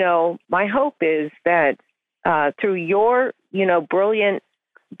my hope is that through your brilliant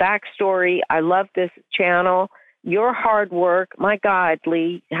backstory, I love this channel, your hard work, my God,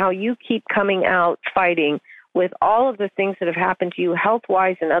 Lee, how you keep coming out fighting with all of the things that have happened to you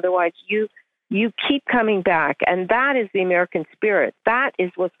health-wise and otherwise. You keep coming back, and that is the American spirit. That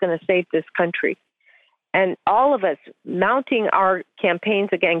is what's going to save this country. And all of us mounting our campaigns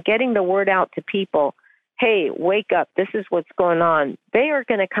again, getting the word out to people, hey, wake up, this is what's going on. They are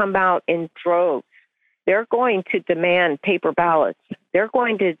going to come out in droves. They're going to demand paper ballots. They're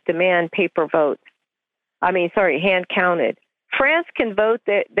going to demand paper votes. Hand counted. France can vote.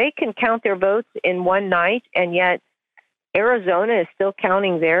 They can count their votes in one night, and yet Arizona is still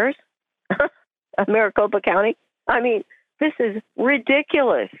counting theirs. Maricopa County. This is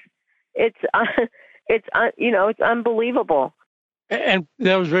ridiculous. It's unbelievable. And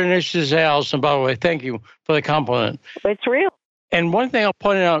that was very nice to say, Alison, by the way. Thank you for the compliment. It's real. And one thing I'll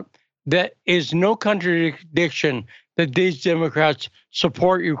point out, that is no contradiction that these Democrats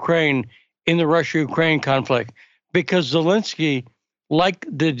support Ukraine in the Russia-Ukraine conflict, because Zelensky, like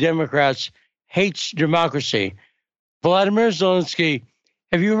the Democrats, hates democracy. Vladimir Zelensky,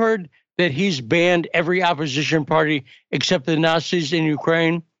 have you heard that he's banned every opposition party except the Nazis in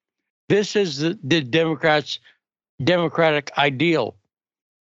Ukraine? This is the Democrats' democratic ideal.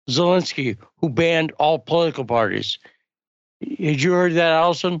 Zelensky, who banned all political parties. Had you heard that,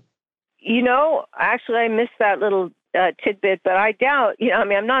 Alison? Actually, I missed that little tidbit, but I doubt,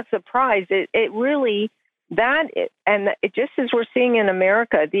 I'm not surprised. It really, just as we're seeing in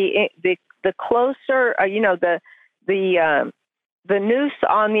America, the closer, the noose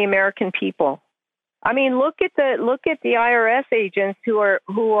on the American people. I mean, look at the IRS agents who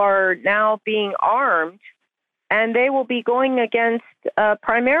are now being armed, and they will be going against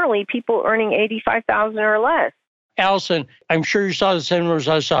primarily people earning $85,000 or less. Alison, I'm sure you saw the same numbers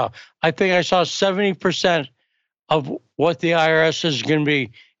I saw. I think I saw 70% of what the IRS is going to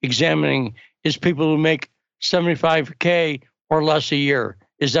be examining is people who make $75K or less a year.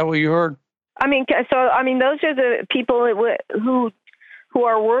 Is that what you heard? Those are the people who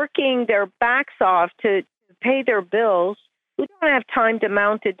are working their backs off to pay their bills, who don't have time to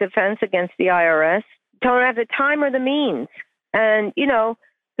mount a defense against the IRS, don't have the time or the means. And,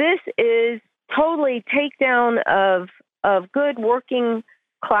 this is totally takedown of good working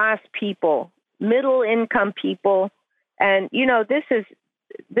class people, middle income people. And, this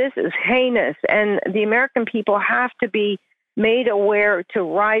is heinous. And the American people have to be made aware to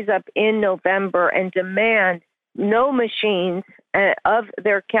rise up in November and demand no machines of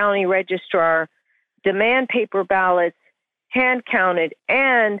their county registrar, demand paper ballots, hand counted,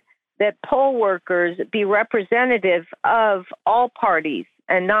 and that poll workers be representative of all parties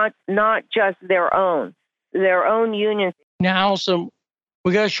and not just their own unions. Now, Alison,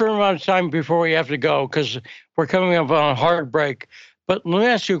 we got a short amount of time before we have to go because we're coming up on a hard break. But let me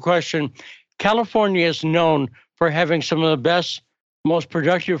ask you a question. California is known for having some of the best, most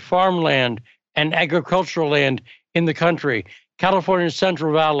productive farmland and agricultural land in the country. California's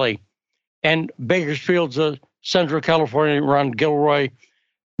Central Valley and Bakersfield's Central California around Gilroy.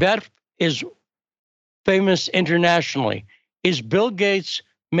 That is famous internationally. Is Bill Gates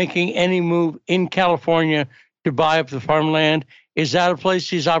making any move in California to buy up the farmland? Is that a place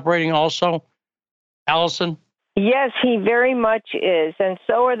he's operating also? Alison? Yes, he very much is. And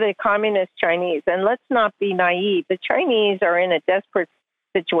so are the communist Chinese. And let's not be naive. The Chinese are in a desperate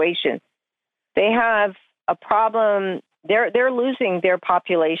situation. They have a problem. They're losing their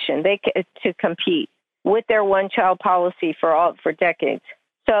population to compete with their one-child policy for decades.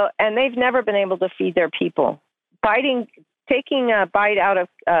 So, and they've never been able to feed their people. Taking a bite out of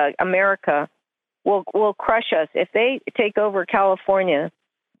America will crush us. If they take over California,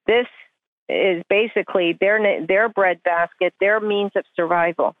 this is basically their breadbasket, their means of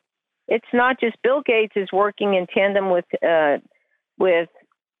survival. It's not just Bill Gates is working in tandem with the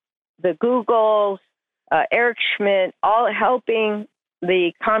Googles, Eric Schmidt, all helping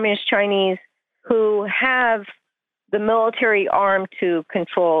the communist Chinese who have the military arm to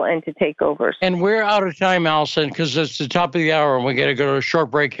control and to take over. And we're out of time, Alison, because it's the top of the hour and we got to go to a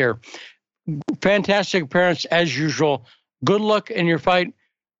short break here. Fantastic appearance as usual. Good luck in your fight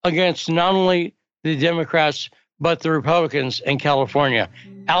against not only the Democrats, but the Republicans in California.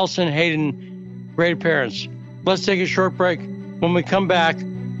 Alison Hayden, great appearance. Let's take a short break. When we come back,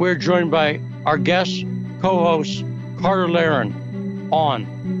 we're joined by our guest, co-host, Carter Laren on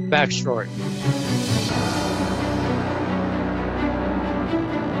Backstory.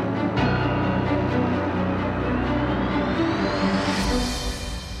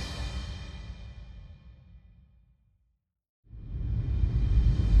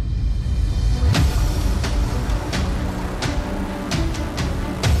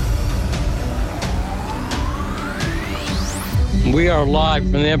 We are live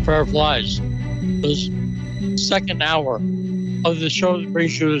from the Empire Flies. This second hour of the show that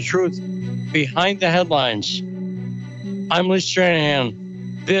brings you the truth behind the headlines. I'm Lee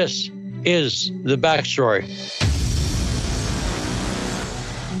Stranahan. This is The Backstory.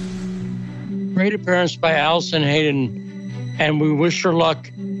 Great appearance by Alison Hayden, and we wish her luck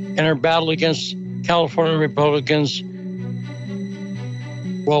in her battle against California Republicans.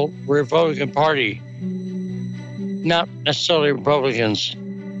 Well, Republican Party. Not necessarily Republicans,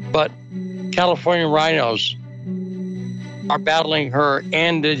 but California rhinos are battling her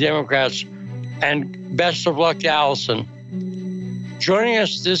and the Democrats. And best of luck to Alison. Joining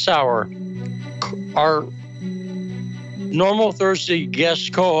us this hour, our normal Thursday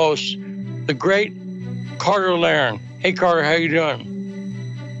guest co-host, the great Carter Laren. Hey, Carter, how you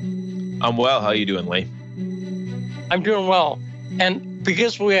doing? I'm well. How you doing, Lee? I'm doing well. And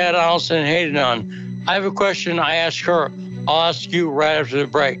because we had Alison Hayden on, I have a question I asked her. I'll ask you right after the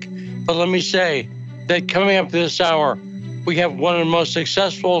break. But let me say that coming up this hour, we have one of the most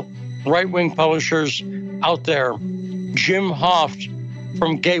successful right-wing publishers out there. Jim Hoft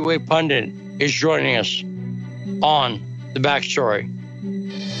from Gateway Pundit is joining us on The Backstory.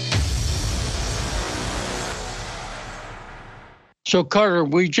 So, Carter,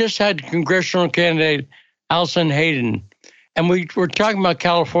 we just had congressional candidate Alison Hayden, and we were talking about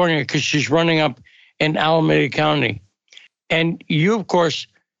California because she's running up in Alameda County. And you, of course,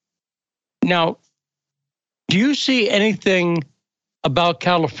 now, do you see anything about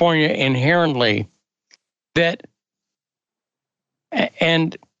California inherently that,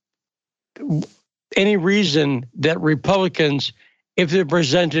 and any reason that Republicans, if they're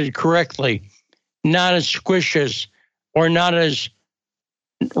presented correctly, not as squishes or not as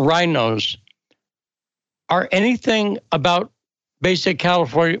rhinos, are anything about basic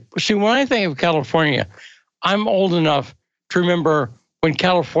California? See, when I think of California, I'm old enough to remember when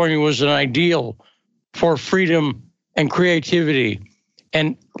California was an ideal for freedom and creativity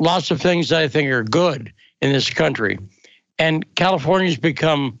and lots of things that I think are good in this country. And California's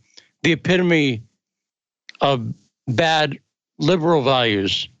become the epitome of bad liberal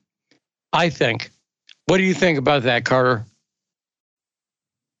values, I think. What do you think about that, Carter?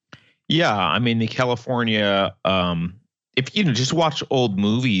 Yeah, I mean, the California, if you just watch old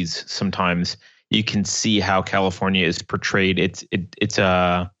movies, sometimes you can see how California is portrayed. There's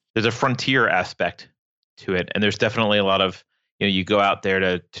a frontier aspect to it, and there's definitely a lot of, you go out there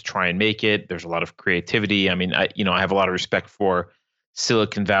to try and make it. There's a lot of creativity. I mean, I have a lot of respect for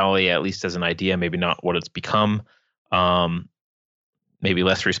Silicon Valley, at least as an idea, maybe not what it's become. Maybe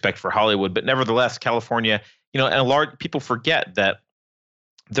less respect for Hollywood, but nevertheless, California, and people forget that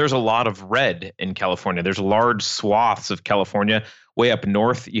there's a lot of red in California. There's large swaths of California. Way up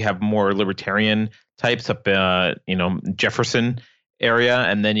north, you have more libertarian types up, Jefferson area,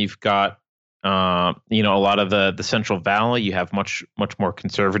 and then you've got, a lot of the Central Valley. You have much more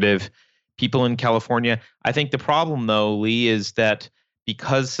conservative people in California. I think the problem, though, Lee, is that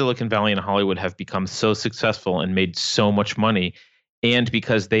because Silicon Valley and Hollywood have become so successful and made so much money, and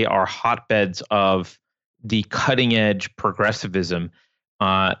because they are hotbeds of the cutting edge progressivism,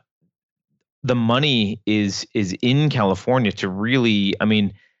 the money is in California to really, I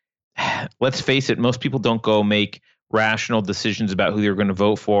mean, let's face it, most people don't go make rational decisions about who they're going to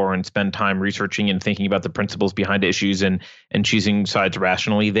vote for and spend time researching and thinking about the principles behind issues and choosing sides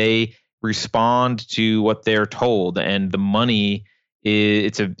rationally. They respond to what they're told, and the money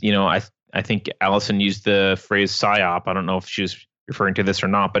is, I think Alison used the phrase psyop. I don't know if she was referring to this or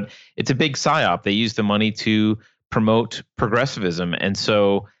not, but it's a big psyop. They use the money to promote progressivism, and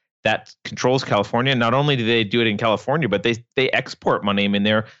so that controls California. Not only do they do it in California, but they export money. I mean,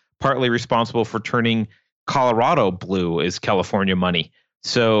 they're partly responsible for turning Colorado blue is California money.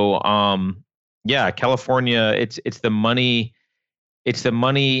 So, California, it's the money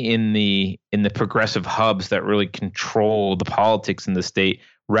in the progressive hubs that really control the politics in the state,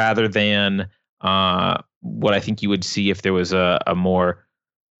 rather than what I think you would see if there was a more,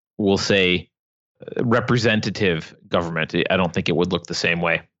 we'll say, representative government. I don't think it would look the same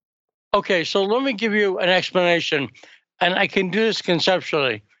way. Okay, so let me give you an explanation, and I can do this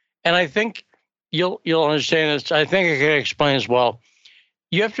conceptually, and I think you'll understand this. I think I can explain as well.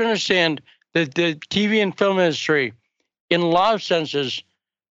 You have to understand that the TV and film industry, in a lot of senses,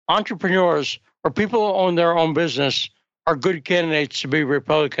 entrepreneurs or people who own their own business are good candidates to be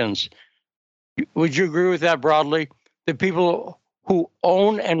Republicans. Would you agree with that broadly? The people who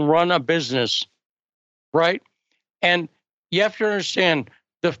own and run a business, right? And you have to understand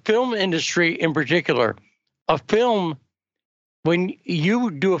the film industry in particular. A film, when you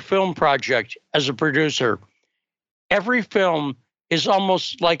do a film project as a producer, every film is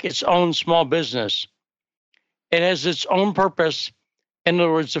almost like its own small business. It has its own purpose. In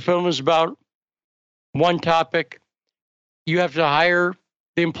other words, the film is about one topic. You have to hire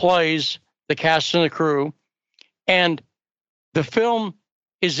the employees, the cast and the crew, and the film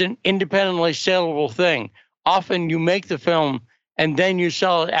is an independently saleable thing. Often you make the film and then you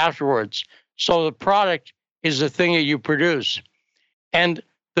sell it afterwards. So the product is the thing that you produce. And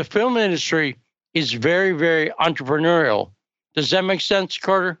the film industry is very, very entrepreneurial. Does that make sense,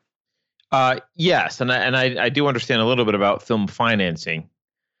 Carter? Yes, and I do understand a little bit about film financing.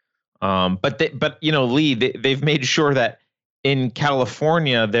 But Lee, they've made sure that in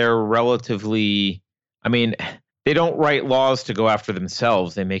California they're relatively, I mean, they don't write laws to go after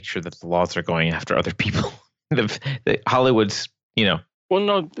themselves. They make sure that the laws are going after other people. Hollywood's, Well,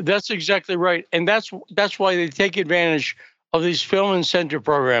 no, that's exactly right, and that's why they take advantage of these film incentive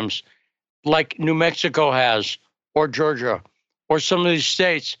programs, like New Mexico has, or Georgia, or some of these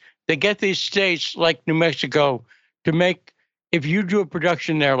states. They get these states like New Mexico to make, if you do a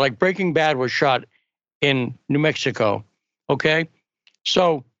production there, like Breaking Bad was shot in New Mexico, okay?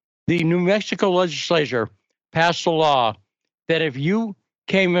 So the New Mexico legislature passed a law that if you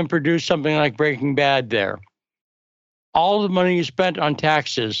came and produced something like Breaking Bad there, all the money you spent on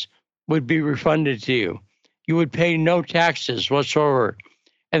taxes would be refunded to you. You would pay no taxes whatsoever.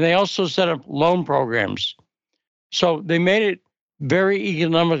 And they also set up loan programs. So they made it very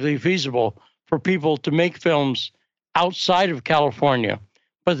economically feasible for people to make films outside of California.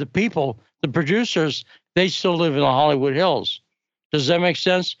 But the people, the producers, they still live in the Hollywood Hills. Does that make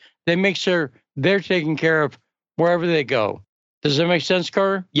sense? They make sure they're taken care of wherever they go. Does that make sense,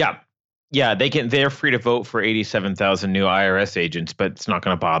 Carter? Yeah. Yeah, they're free to vote for 87,000 new IRS agents, but it's not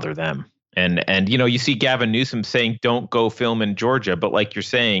going to bother them. And you see Gavin Newsom saying don't go film in Georgia, but like you're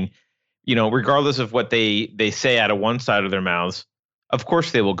saying, regardless of what they say out of one side of their mouths, of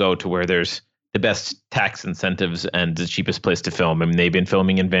course they will go to where there's the best tax incentives and the cheapest place to film. I mean, they've been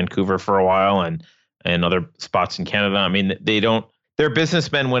filming in Vancouver for a while and other spots in Canada. I mean, they're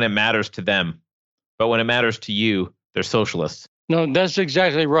businessmen when it matters to them, but when it matters to you, they're socialists. No, that's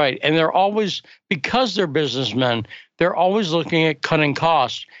exactly right. And they're always, because they're businessmen, they're always looking at cutting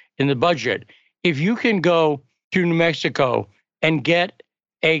costs in the budget. If you can go to New Mexico and get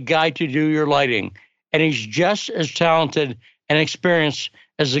a guy to do your lighting, and he's just as talented and experienced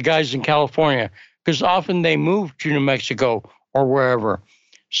as the guys in California, because often they move to New Mexico or wherever.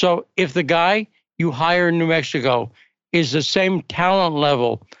 So if the guy you hire in New Mexico is the same talent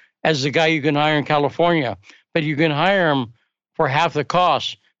level as the guy you can hire in California, but you can hire him for half the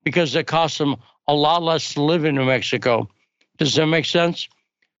cost because it costs them a lot less to live in New Mexico. Does that make sense?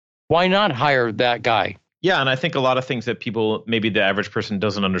 Why not hire that guy? Yeah, and I think a lot of things that people, maybe the average person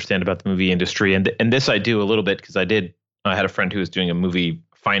doesn't understand about the movie industry, and this I do a little bit because I had a friend who was doing a movie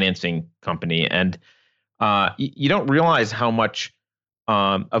financing company, and you don't realize how much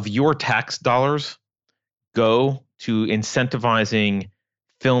of your tax dollars go to incentivizing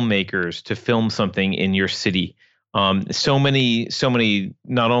filmmakers to film something in your city. So many,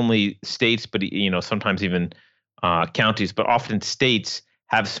 not only states, but sometimes even counties, but often states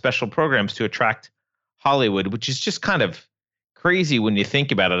have special programs to attract Hollywood, which is just kind of crazy when you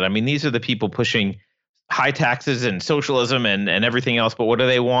think about it. I mean, these are the people pushing high taxes and socialism and everything else. But what do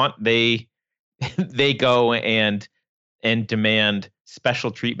they want? They go and demand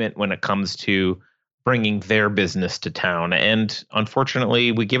special treatment when it comes to bringing their business to town. And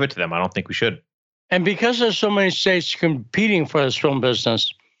unfortunately, we give it to them. I don't think we should. And because there's so many states competing for this film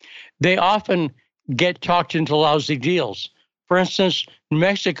business, they often get talked into lousy deals. For instance, New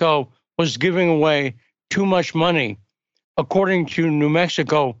Mexico was giving away too much money, according to New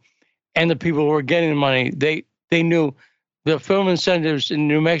Mexico and the people who were getting the money. They knew the film incentives in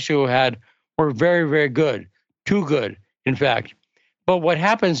New Mexico were very, very good, too good, in fact. But what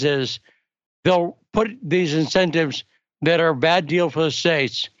happens is they'll put these incentives that are a bad deal for the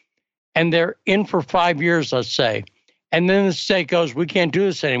states, and they're in for 5 years, let's say. And then the state goes, we can't do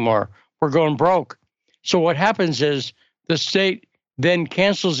this anymore. We're going broke. So what happens is the state then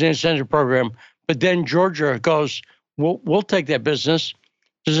cancels the incentive program, but then Georgia goes, we'll take that business.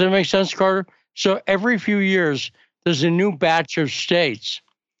 Does that make sense, Carter? So every few years, there's a new batch of states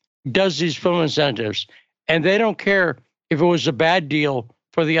does these film incentives, and they don't care if it was a bad deal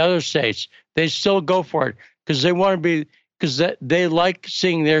for the other states. They still go for it because they want to be, because they like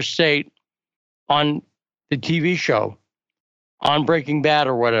seeing their state on the TV show, on Breaking Bad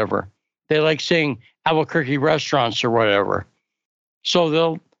or whatever. They like seeing Albuquerque restaurants or whatever.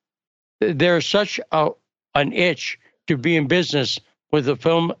 So there's such an itch to be in business with the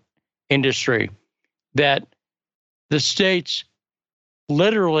film industry that the states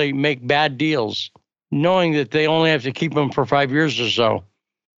literally make bad deals, knowing that they only have to keep them for 5 years or so.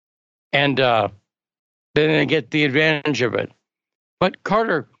 And then they get the advantage of it. But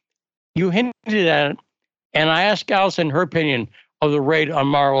Carter, you hinted at it, and I asked Alison her opinion of the raid on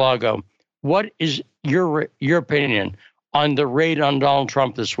Mar-a-Lago. What is your opinion on the raid on Donald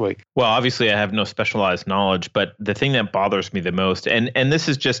Trump this week? Well, obviously I have no specialized knowledge, but the thing that bothers me the most, and this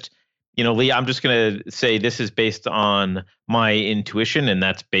is just, Lee, I'm just going to say this is based on my intuition, and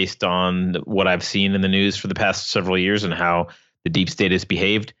that's based on what I've seen in the news for the past several years and how the deep state has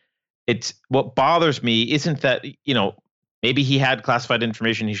behaved. It's what bothers me isn't that, maybe he had classified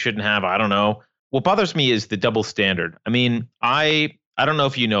information he shouldn't have. I don't know. What bothers me is the double standard. I mean, I don't know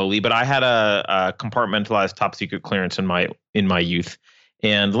if you know, Lee, but I had a compartmentalized top secret clearance in my youth,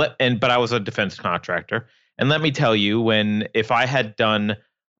 but I was a defense contractor. And let me tell you, if I had done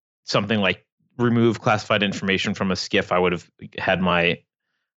something like remove classified information from a SCIF, I would have had my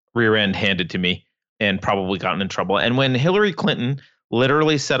rear end handed to me and probably gotten in trouble. And when Hillary Clinton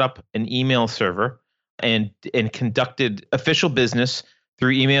literally set up an email server and conducted official business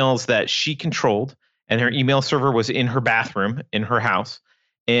through emails that she controlled, and her email server was in her bathroom in her house,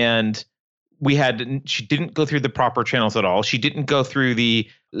 and she didn't go through the proper channels at all. She didn't go through the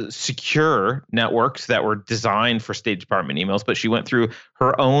secure networks that were designed for State Department emails, but she went through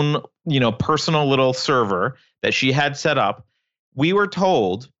her own, personal little server that she had set up. We were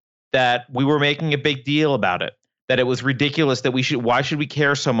told that we were making a big deal about it, that it was ridiculous, that why should we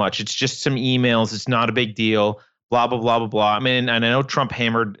care so much? It's just some emails. It's not a big deal, blah, blah, blah, blah, blah. I mean, and I know Trump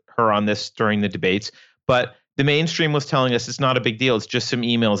hammered her on this during the debates, but the mainstream was telling us it's not a big deal. It's just some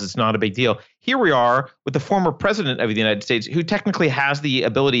emails. It's not a big deal. Here we are with the former president of the United States, who technically has the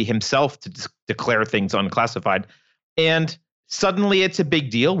ability himself to declare things unclassified. And suddenly it's a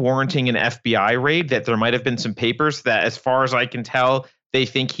big deal, warranting an FBI raid, that there might have been some papers that, as far as I can tell, they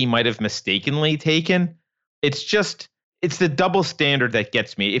think he might have mistakenly taken. It's the double standard that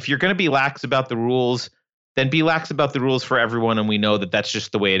gets me. If you're going to be lax about the rules, then be lax about the rules for everyone, and we know that that's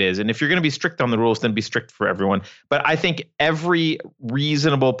just the way it is. And if you're going to be strict on the rules, then be strict for everyone. But I think every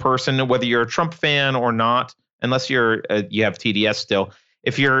reasonable person, whether you're a Trump fan or not, unless you have TDS still,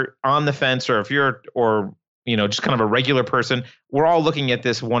 if you're on the fence, or if you're just kind of a regular person, we're all looking at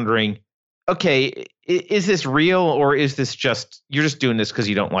this wondering, okay, is this real, or is this you're just doing this because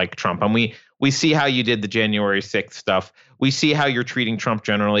you don't like Trump? And we see how you did the January 6th stuff. We see how you're treating Trump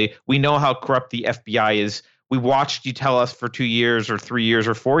generally. We know how corrupt the FBI is. We watched you tell us for 2 years or 3 years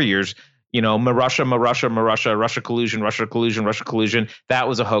or 4 years, Russia collusion. That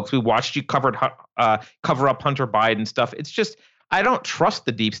was a hoax. We watched you cover up Hunter Biden stuff. It's just, I don't trust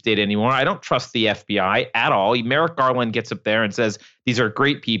the deep state anymore. I don't trust the FBI at all. Merrick Garland gets up there and says, these are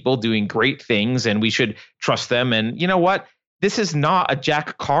great people doing great things and we should trust them. And you know what? This is not a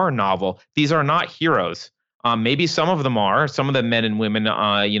Jack Carr novel. These are not heroes. Maybe some of them are. Some of the men and women,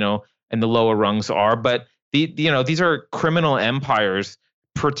 in the lower rungs are. But these are criminal empires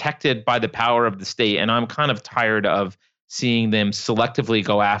protected by the power of the state. And I'm kind of tired of seeing them selectively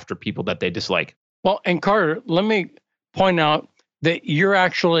go after people that they dislike. Well, and Carter, let me point out that you're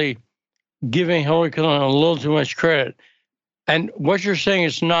actually giving Hillary Clinton a little too much credit. And what you're saying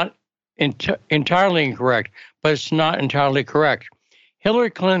is not entirely incorrect, but it's not entirely correct.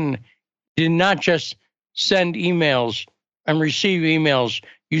 Hillary Clinton did not just send emails and receive emails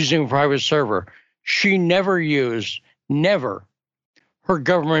using a private server. She never used her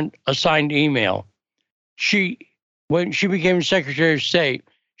government assigned email. When she became Secretary of State,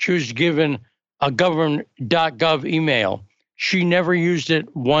 she was given a government.gov email. She never used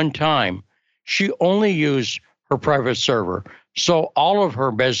it one time. She only used her private server. So all of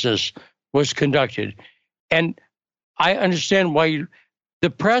her business was conducted. And I understand why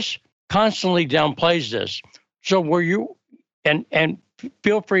the press constantly downplays this. So were you, and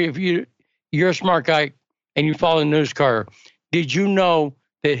feel free, if you're a smart guy and you follow the news, Carter, did you know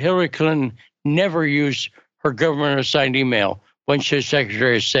that Hillary Clinton never used her government assigned email when she was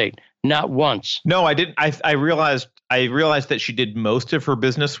Secretary of State? Not once. No, I didn't. I realized that she did most of her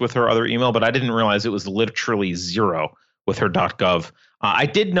business with her other email, but I didn't realize it was literally zero with her .gov. I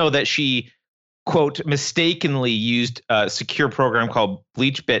did know that she, quote, mistakenly used a secure program called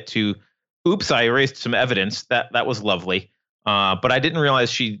BleachBit to, oops, I erased some evidence. That was lovely. But I didn't realize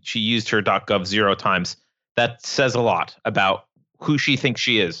she used her .gov 0 times. That says a lot about who she thinks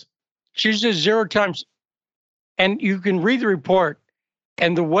she is. She used it 0 times. And you can read the report.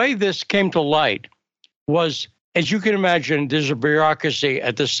 And the way this came to light was, as you can imagine, there's a bureaucracy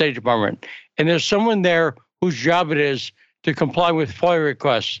at the State Department. And there's someone there whose job it is to comply with FOIA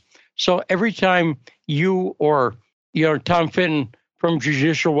requests. So every time you or Tom Fitton from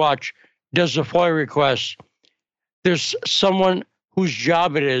Judicial Watch does a FOIA request, there's someone whose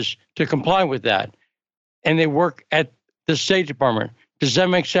job it is to comply with that. And they work at the State Department. Does that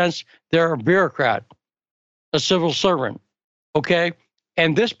make sense? They're a bureaucrat, a civil servant, okay?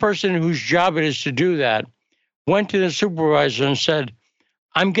 And this person whose job it is to do that went to the supervisor and said,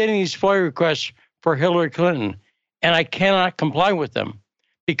 I'm getting these FOIA requests for Hillary Clinton, and I cannot comply with them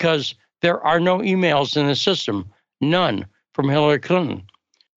because there are no emails in the system, none from Hillary Clinton.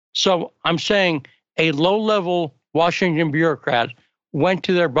 So I'm saying a low-level Washington bureaucrat went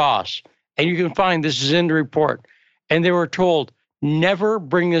to their boss, and you can find this is in the report, and they were told, never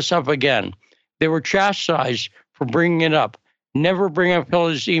bring this up again. They were chastised for bringing it up. Never bring up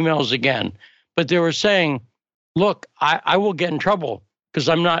Hillary's emails again. But they were saying, look, I will get in trouble because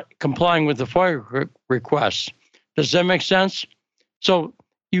I'm not complying with the FOIA requests. Does that make sense? So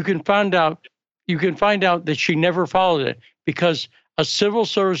you can find out that she never followed it because a civil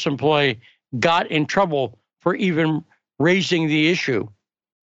service employee got in trouble for even raising the issue.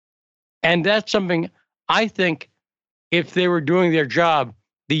 And that's something I think if they were doing their job,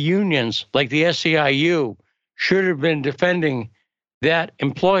 the unions like the SEIU should have been defending that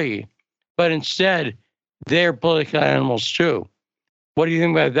employee. but instead they're political animals too. What do you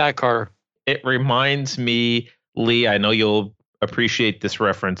think about that, Carter? It reminds me, Lee, I know you'll appreciate this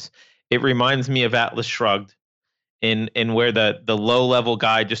reference. It reminds me of Atlas Shrugged, in where the low-level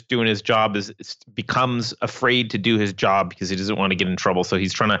guy just doing his job becomes afraid to do his job because he doesn't want to get in trouble. So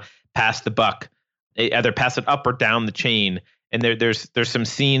he's trying to pass the buck, either pass it up or down the chain. And there's some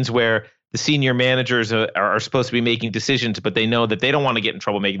scenes where the senior managers are supposed to be making decisions, but they know that they don't want to get in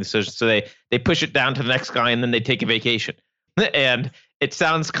trouble making decisions. So they push it down to the next guy, and then they take a vacation. And it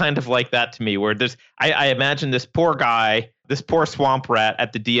sounds kind of like that to me, where I imagine this poor guy, this poor swamp rat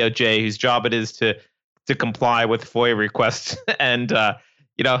at the DOJ, whose job it is to comply with FOIA requests. And,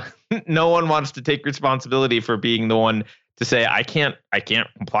 no one wants to take responsibility for being the one to say, I can't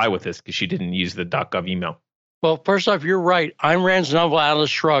comply with this because she didn't use the .gov email. Well, first off, you're right. Ayn Rand's novel, Atlas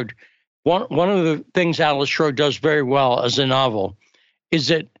Shrugged, one of the things Atlas Shrugged does very well as a novel is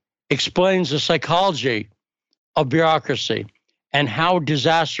it explains the psychology of bureaucracy and how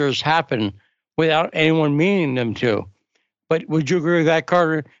disasters happen without anyone meaning them to. But would you agree with that,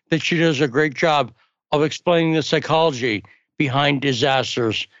 Carter, that she does a great job of explaining the psychology behind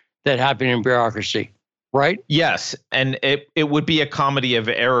disasters that happen in bureaucracy, right? Yes, and it would be a comedy of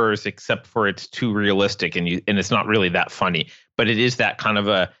errors, except for it's too realistic, and it's not really that funny. But it is that kind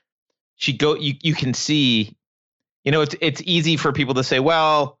of you can see, it's easy for people to say,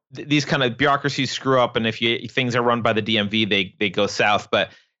 well, these kind of bureaucracies screw up, and if things are run by the DMV, they go south.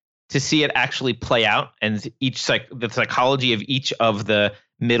 But to see it actually play out, and the psychology of each of the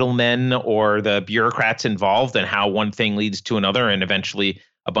middlemen or the bureaucrats involved, and how one thing leads to another, and eventually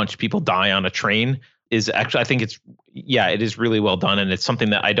a bunch of people die on a train, is actually, I think it is really well done, and it's something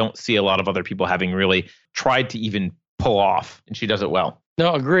that I don't see a lot of other people having really tried to even pull off, and she does it well.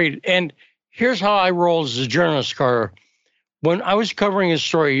 No, agreed. And here's how I roll as a journalist, Carter. When I was covering a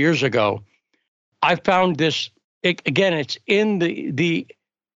story years ago, I found this, again, it's in the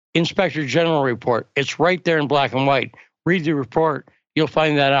Inspector General report. It's right there in black and white. Read the report, you'll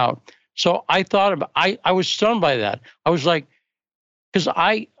find that out. So I thought I was stunned by that. I was like, because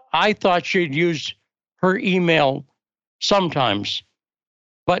I thought she'd used her email sometimes,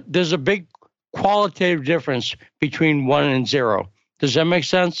 but there's a big qualitative difference between 1 and 0. Does that make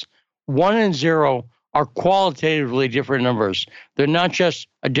sense? 1 and 0 are qualitatively different numbers. They're not just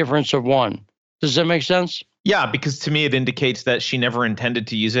a difference of 1. Does that make sense? Yeah, because to me it indicates that she never intended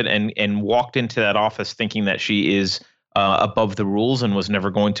to use it and walked into that office thinking that she is above the rules and was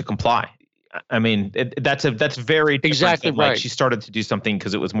never going to comply. I mean, that's very different exactly than, right. Like, she started to do something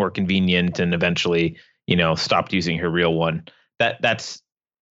because it was more convenient and eventually, stopped using her real one. That's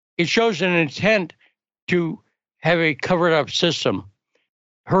it shows an intent to have a covered up system.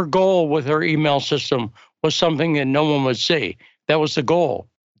 Her goal with her email system was something that no one would see. That was the goal.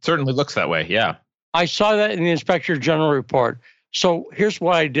 It certainly looks that way. Yeah. I saw that in the Inspector General report. So here's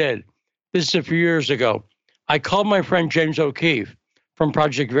what I did. This is a few years ago. I called my friend James O'Keefe from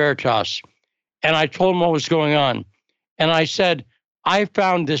Project Veritas, and I told him what was going on. And I said, I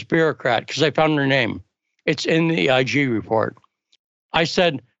found this bureaucrat, because I found her name. It's in the IG report. I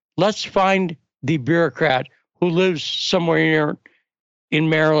said, let's find the bureaucrat who lives somewhere here in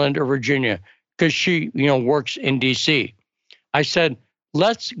Maryland or Virginia, because she, works in D.C. I said,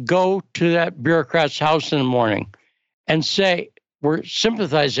 let's go to that bureaucrat's house in the morning and say, we're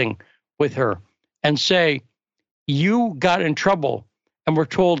sympathizing with her, and say, you got in trouble and were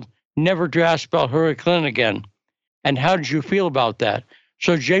told never to ask about Hillary Clinton again. And how did you feel about that?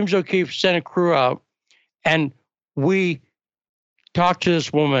 So James O'Keefe sent a crew out, and we talked to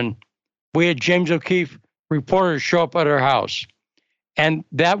this woman. We had James O'Keefe reporters show up at her house. And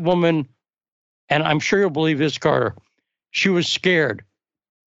that woman, and I'm sure you'll believe this, Carter, she was scared.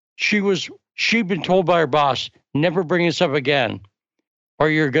 She'd been told by her boss, never bring this up again, or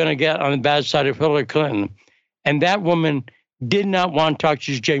you're going to get on the bad side of Hillary Clinton. And that woman did not want to talk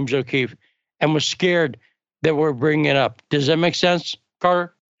to James O'Keefe and was scared that we're bringing it up. Does that make sense,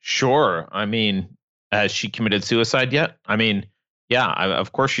 Carter? Sure. I mean, has she committed suicide yet? I mean, yeah,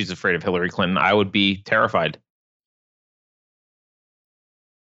 of course she's afraid of Hillary Clinton. I would be terrified.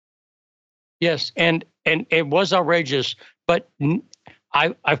 Yes, and it was outrageous, but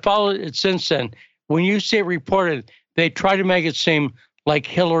I followed it since then. When you say reported, they try to make it seem like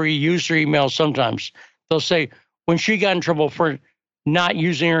Hillary used her email sometimes. They'll say, when she got in trouble for not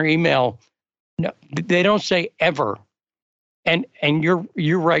using her email, no, they don't say ever. And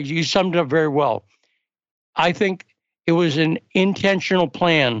you're right. You summed it up very well. I think it was an intentional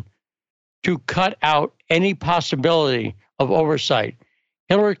plan to cut out any possibility of oversight.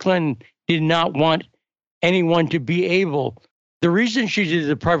 Hillary Clinton did not want anyone to be able The reason she did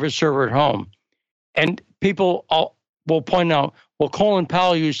the private server at home, and people will point out, well, Colin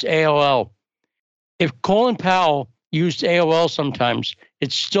Powell used AOL. If Colin Powell used AOL sometimes,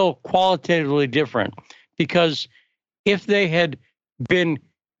 it's still qualitatively different, because if they had been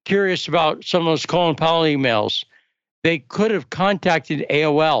curious about some of those Colin Powell emails, they could have contacted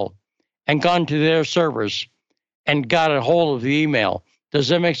AOL and gone to their servers and got a hold of the email. Does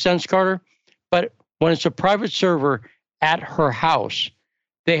that make sense, Carter? But when it's a private server at her house,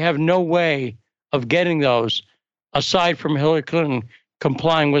 they have no way of getting those aside from Hillary Clinton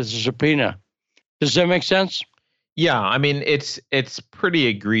complying with the subpoena. Does that make sense? Yeah, I mean, it's pretty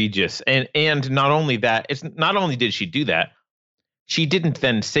egregious. And not only that, it's not only did she do that, she didn't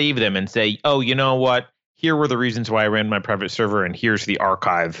then save them and say, oh, you know what? Here were the reasons why I ran my private server, and here's the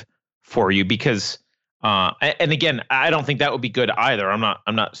archive for you. Because, and again, I don't think that would be good either.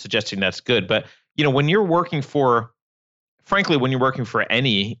 I'm not suggesting that's good. But, you know, when you're working for, frankly, when you're working for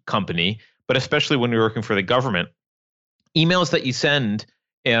any company, but especially when you're working for the government, emails that you send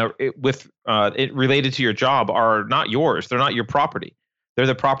it related to your job are not yours. They're not your property. They're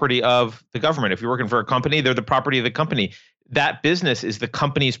the property of the government. If you're working for a company, they're the property of the company. That business is the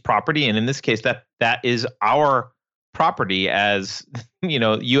company's property, and in this case, that is our property as, you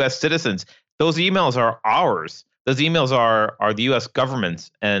know, U.S. citizens. Those emails are ours. Those emails are the U.S.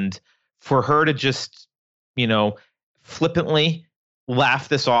 government's, and for her to just, you know, flippantly laugh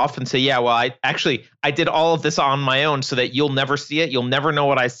this off and say, yeah, well, I did all of this on my own so that you'll never see it. You'll never know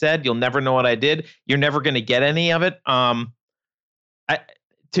what I said. You'll never know what I did. You're never going to get any of it. To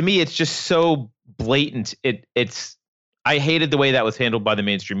me, it's just so blatant. I hated the way that was handled by the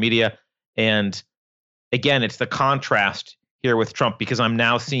mainstream media. And again, it's the contrast here with Trump, because I'm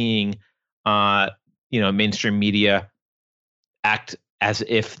now seeing, mainstream media act as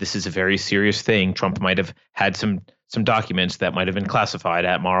if this is a very serious thing. Trump might have had some documents that might have been classified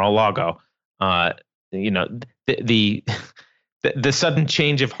at Mar-a-Lago. The sudden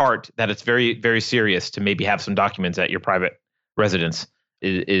change of heart that it's very, very serious to maybe have some documents at your private residence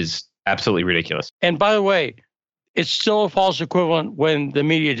is absolutely ridiculous. And by the way, it's still a false equivalent when the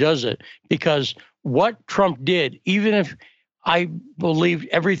media does it, because what Trump did, even if I believe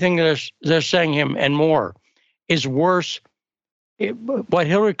everything they're saying him and more, is worse. What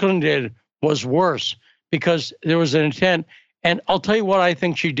Hillary Clinton did was worse, because there was an intent. And I'll tell you what I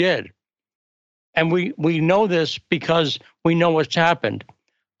think she did. And we know this because we know what's happened.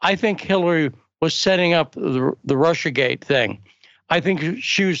 I think Hillary was setting up the Russiagate thing. I think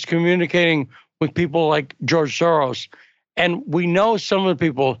she was communicating with people like George Soros. And we know some of the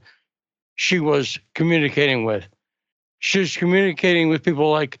people she was communicating with. She was communicating with people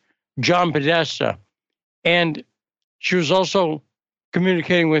like John Podesta. And she was also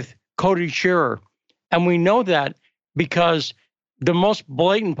communicating with Cody Shearer. And we know that because the most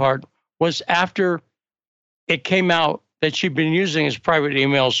blatant part was after it came out that she'd been using his private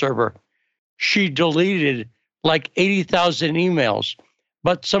email server. She deleted like 80,000 emails.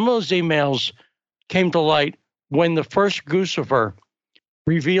 But some of those emails came to light when the first Guccifer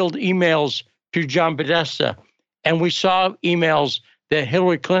revealed emails to John Podesta. And we saw emails that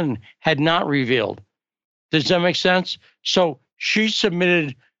Hillary Clinton had not revealed. Does that make sense? So she said,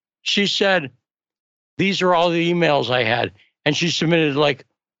 these are all the emails I had. And she submitted like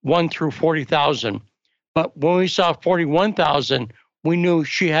 1 through 40,000. But when we saw 41,000, we knew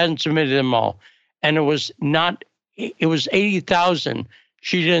she hadn't submitted them all. And it was 80,000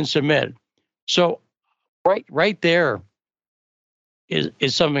 she didn't submit. So right there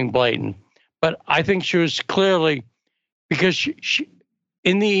is something blatant. But I think she was clearly, because she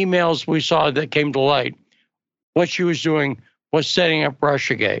in the emails we saw that came to light, what she was doing was setting up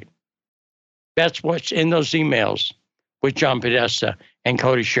Russiagate. That's what's in those emails with John Podesta and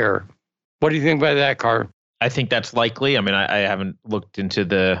Cody Shearer. What do you think about that, Carter? I think that's likely. I mean, I haven't looked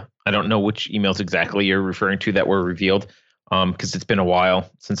into I don't know which emails exactly you're referring to that were revealed, because it's been a while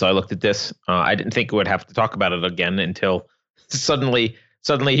since I looked at this. I didn't think we would have to talk about it again until suddenly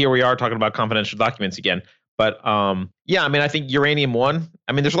here we are talking about confidential documents again. But yeah, I mean, I think Uranium One,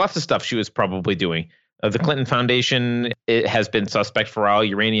 I mean, there's lots of stuff she was probably doing. The Clinton Foundation, it has been suspect for a while.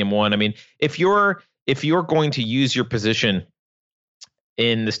 Uranium One. I mean, if you're going to use your position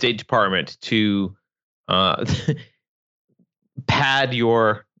in the State Department to pad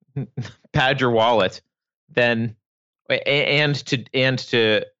your wallet, then and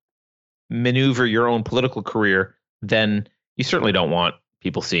to maneuver your own political career, then you certainly don't want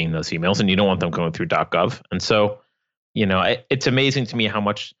people seeing those emails, and you don't want them going through .gov. And so, you know, it's amazing to me how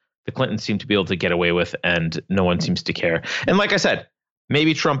much the Clintons seem to be able to get away with, and no one seems to care. And like I said,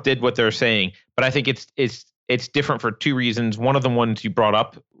 maybe Trump did what they're saying, but I think it's it's different for two reasons. One of the ones you brought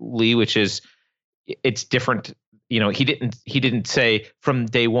up, Lee, which is it's different. He didn't say from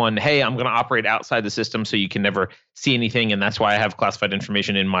day one, hey, I'm going to operate outside the system so you can never see anything, and that's why I have classified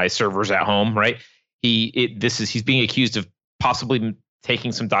information in my servers at home, right? He's being accused of possibly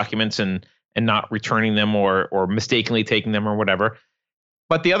taking some documents and not returning them or mistakenly taking them or whatever.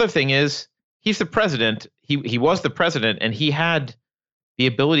 But the other thing is, he's the president. He was the president, and he had the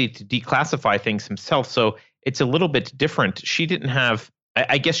ability to declassify things himself. So it's a little bit different. She didn't have.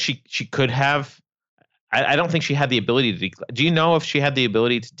 I guess she could have. I don't think she had the ability to. Do you know if she had the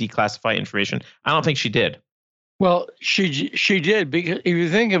ability to declassify information? I don't think she did. Well, she did, because if you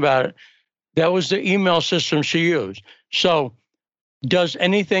think about it, that was the email system she used. So, does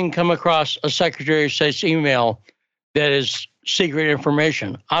anything come across a Secretary of State's email that is secret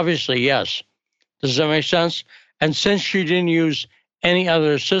information? Obviously, yes. Does that make sense? And since she didn't use any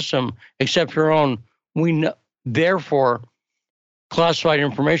other system except her own, we know, therefore, classified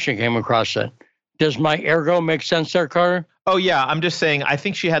information came across it. Does my ergo make sense there, Carter? Oh, yeah. I'm just saying, I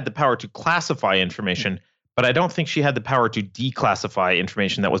think she had the power to classify information, but I don't think she had the power to declassify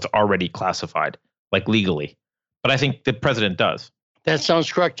information that was already classified, like legally. But I think the president does. That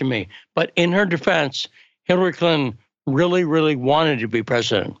sounds correct to me. But in her defense, Hillary Clinton really, really wanted to be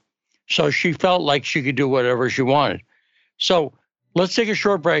president. So she felt like she could do whatever she wanted. So let's take a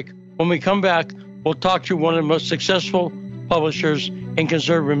short break. When we come back, we'll talk to one of the most successful publishers in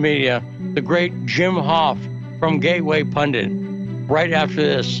conservative media, the great Jim Hoft from Gateway Pundit, right after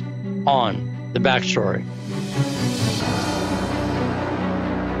this on The Backstory.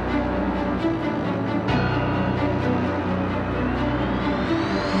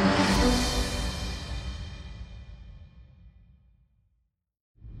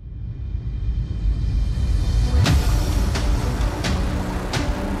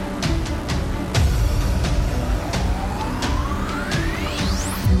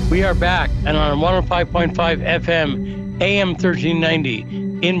 We are back, and on 105.5 FM, AM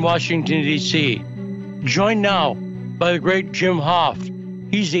 1390 in Washington, D.C. Joined now by the great Jim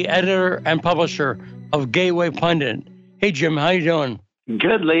Hoft. He's the editor and publisher of Gateway Pundit. Hey, Jim, how you doing?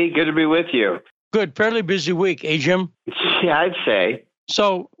 Good, Lee. Good to be with you. Good. Fairly busy week, eh, Jim? Yeah, I'd say.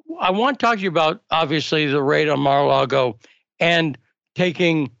 So I want to talk to you about, obviously, the raid on Mar-a-Largo and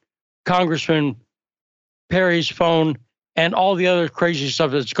taking Congressman Perry's phone and all the other crazy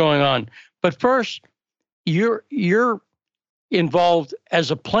stuff that's going on. But first, you're involved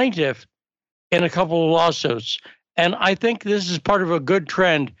as a plaintiff in a couple of lawsuits. And I think this is part of a good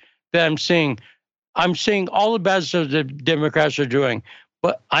trend that I'm seeing. I'm seeing all the bad stuff that Democrats are doing,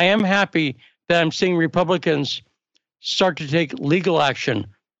 but I am happy that I'm seeing Republicans start to take legal action,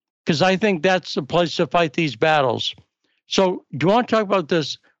 because I think that's the place to fight these battles. So do you want to talk about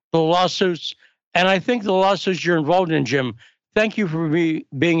this, the lawsuits? And I think the lawsuits you're involved in, Jim, thank you for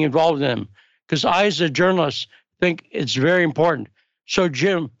being involved in them, because I, as a journalist, think it's very important. So,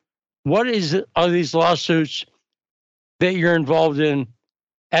 Jim, what are these lawsuits that you're involved in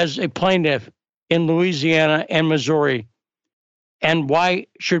as a plaintiff in Louisiana and Missouri, and why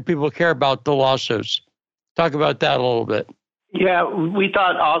should people care about the lawsuits? Talk about that a little bit. Yeah, we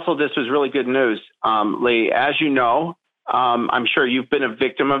thought also this was really good news, Lee. As you know, I'm sure you've been a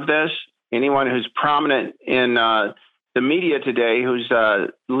victim of this. Anyone who's prominent in the media today who's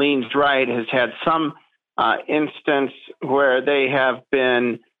leans right has had some instance where they have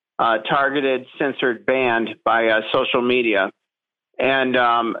been targeted, censored, banned by social media. And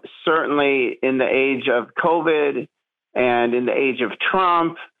certainly in the age of COVID and in the age of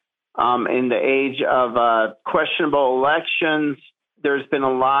Trump, in the age of questionable elections, there's been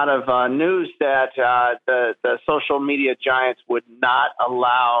a lot of news that the social media giants would not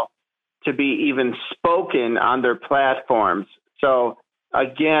allow to be even spoken on their platforms. So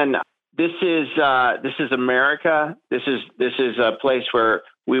again, this is America. This is a place where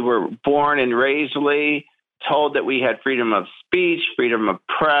we were born and raised, Lee, told that we had freedom of speech, freedom of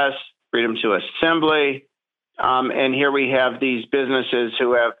press, freedom to assembly. And here we have these businesses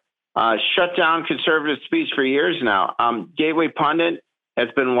who have shut down conservative speech for years now. Gateway Pundit has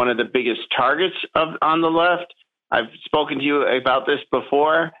been one of the biggest targets on the left. I've spoken to you about this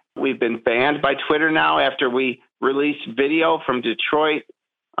before. We've been banned by Twitter now after we released video from Detroit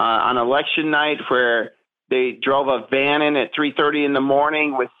on election night where they drove a van in at 3:30 in the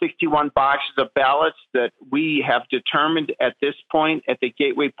morning with 61 boxes of ballots that we have determined at this point at the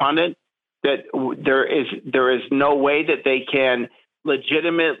Gateway Pundit that there is no way that they can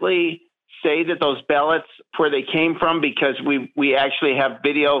legitimately say that those ballots where they came from, because we actually have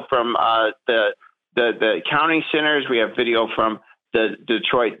video from the counting centers. We have video from the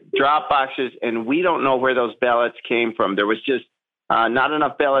Detroit drop boxes, and we don't know where those ballots came from. There was just not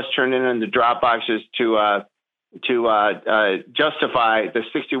enough ballots turned in the drop boxes to justify the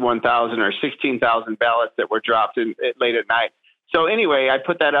 61,000 or 16,000 ballots that were dropped late at night. So anyway, I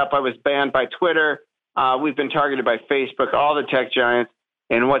put that up. I was banned by Twitter. We've been targeted by Facebook, all the tech giants.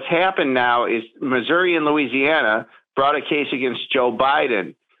 And what's happened now is Missouri and Louisiana brought a case against Joe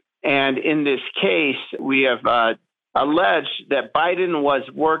Biden. And in this case, we have alleged that Biden was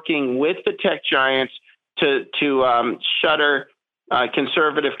working with the tech giants to shutter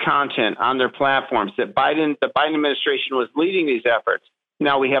conservative content on their platforms, that the Biden administration was leading these efforts.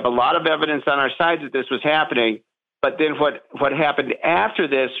 Now, we have a lot of evidence on our side that this was happening. But then what happened after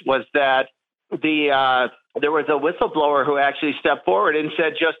this was that there was a whistleblower who actually stepped forward and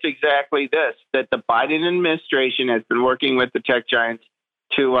said just exactly this, that the Biden administration has been working with the tech giants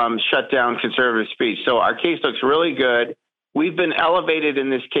to shut down conservative speech. So our case looks really good. We've been elevated in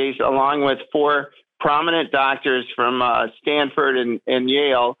this case along with 4 prominent doctors from Stanford and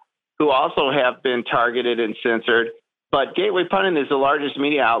Yale who also have been targeted and censored. But Gateway Pundit is the largest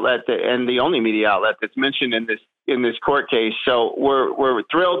media outlet and the only media outlet that's mentioned in this court case. So we're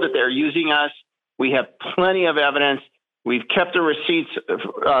thrilled that they're using us. We have plenty of evidence. We've kept the receipts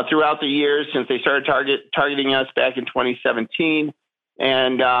throughout the years since they started targeting us back in 2017.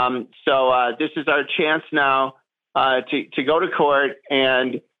 And so this is our chance now to go to court,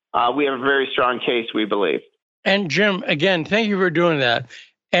 and we have a very strong case, we believe. And Jim, again, thank you for doing that.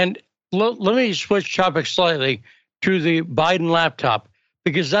 And let me switch topics slightly to the Biden laptop,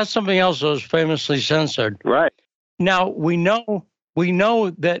 because that's something else that was famously censored. Right. Now, we know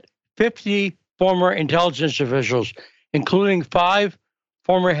that 50 former intelligence officials, including 5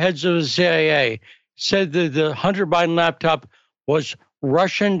 former heads of the CIA, said that the Hunter Biden laptop was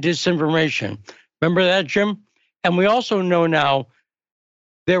Russian disinformation. Remember that, Jim? And we also know now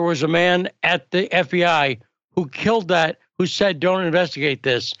there was a man at the FBI who killed that, who said, don't investigate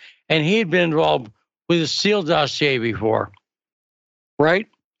this. And he had been involved with a SEAL dossier before, right?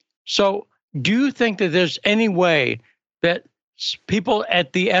 So do you think that there's any way that people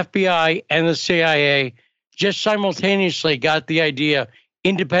at the FBI and the CIA just simultaneously got the idea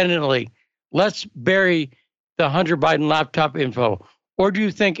independently, let's bury the Hunter Biden laptop info? Or do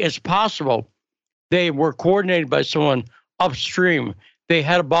you think it's possible they were coordinated by someone upstream? They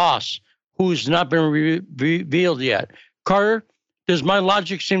had a boss who's not been revealed yet. Carter, does my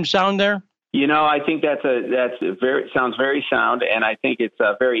logic seem sound there? You know, I think sounds very sound, and I think it's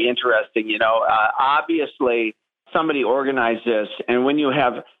very interesting. You know, obviously somebody organized this, and when you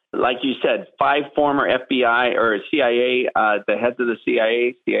have, like you said, 5 former FBI or CIA, the heads of the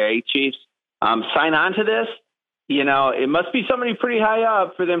CIA chiefs, sign on to this, you know, it must be somebody pretty high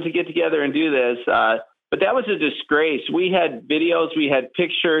up for them to get together and do this. But that was a disgrace. We had videos, we had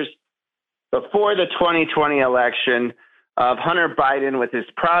pictures before the 2020 election of Hunter Biden with his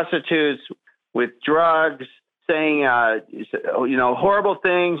prostitutes, with drugs, saying, you know, horrible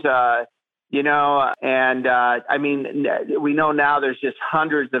things, you know, and I mean, we know now there's just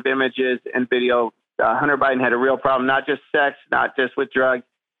hundreds of images and video. Hunter Biden had a real problem, not just sex, not just with drugs,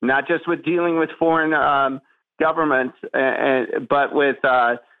 not just with dealing with foreign governments, but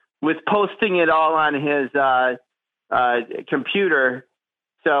with posting it all on his computer.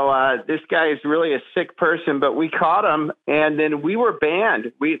 So this guy is really a sick person, but we caught him, and then we were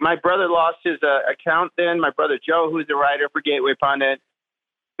banned. My brother lost his account then, my brother Joe, who's a writer for Gateway Pundit,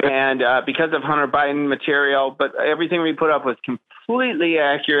 and because of Hunter Biden material, but everything we put up was completely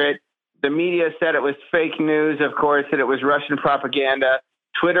accurate. The media said it was fake news, of course, that it was Russian propaganda.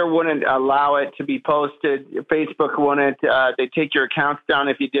 Twitter wouldn't allow it to be posted. Facebook wouldn't. They take your accounts down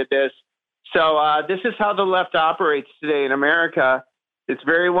if you did this. So this is how the left operates today in America. It's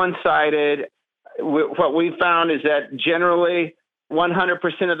very one-sided. What we found is that generally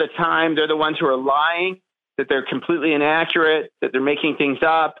 100% of the time they're the ones who are lying, that they're completely inaccurate, that they're making things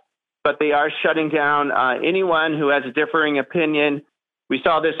up, but they are shutting down anyone who has a differing opinion. We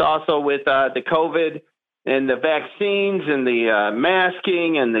saw this also with the COVID and the vaccines and the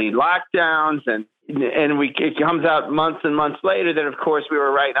masking and the lockdowns, and it comes out months and months later that, of course, we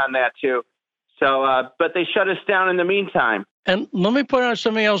were right on that too. So, but they shut us down in the meantime. And let me point out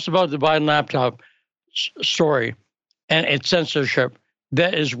something else about the Biden laptop story and its censorship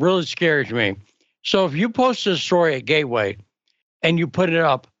that is really scary to me. So if you post a story at Gateway and you put it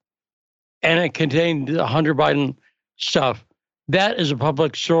up and it contained the Hunter Biden stuff, that is a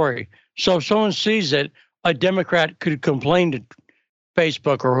public story. So if someone sees it, a Democrat could complain to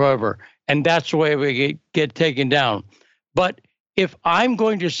Facebook or whoever, and that's the way we get taken down. But if I'm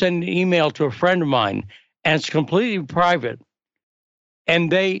going to send an email to a friend of mine and it's completely private,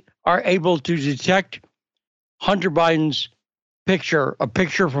 and they are able to detect Hunter Biden's picture, a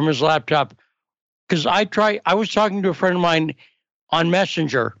picture from his laptop. Because I was talking to a friend of mine on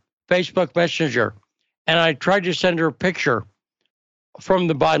Messenger, Facebook Messenger, and I tried to send her a picture from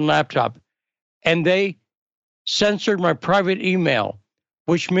the Biden laptop, and they censored my private email,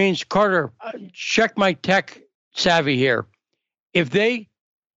 which means, Carter, check my tech savvy here. If they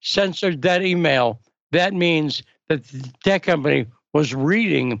censored that email, that means that the tech company was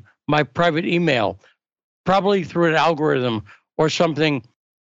reading my private email, probably through an algorithm or something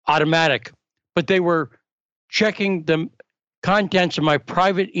automatic. But they were checking the contents of my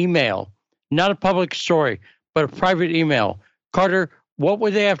private email, not a public story, but a private email. Carter, what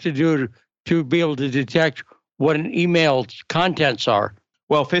would they have to do to be able to detect what an email's contents are?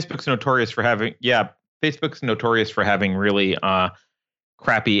 Well, Facebook's notorious for having really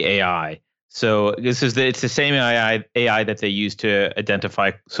crappy AI. So it's the same AI that they use to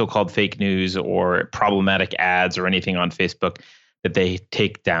identify so-called fake news or problematic ads or anything on Facebook that they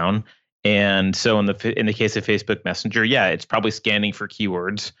take down. And so in the case of Facebook Messenger, yeah, it's probably scanning for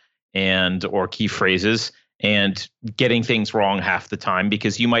keywords or key phrases and getting things wrong half the time,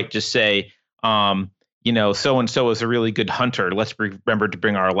 because you might just say, so and so is a really good hunter. Let's remember to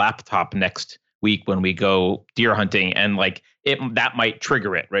bring our laptop next week when we go deer hunting, and that might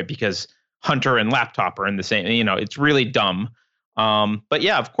trigger it, right? Because hunter and laptop are in the same. It's really dumb. But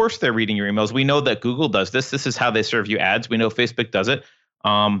yeah, of course they're reading your emails. We know that Google does this. This is how they serve you ads. We know Facebook does it.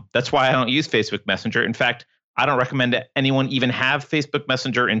 That's why I don't use Facebook Messenger. In fact, I don't recommend anyone even have Facebook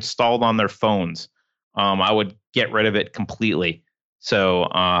Messenger installed on their phones. I would get rid of it completely. So,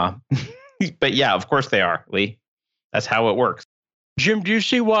 but yeah, of course they are, Lee. That's how it works. Jim, do you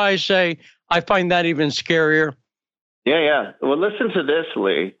see why I say I find that even scarier? Yeah. Well, listen to this,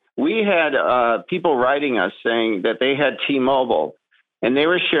 Lee. We had people writing us saying that they had T-Mobile, and they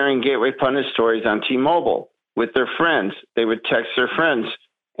were sharing Gateway Pundit stories on T-Mobile with their friends. They would text their friends.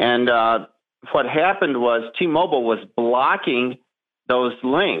 And what happened was T-Mobile was blocking those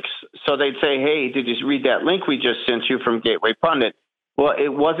links. So they'd say, hey, did you read that link we just sent you from Gateway Pundit? Well, it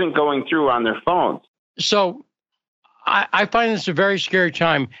wasn't going through on their phones. So I find this a very scary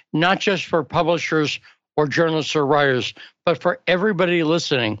time, not just for publishers or journalists or writers, but for everybody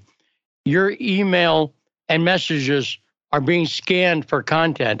listening. Your email and messages are being scanned for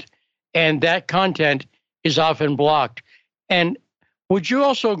content, and that content is often blocked. And would you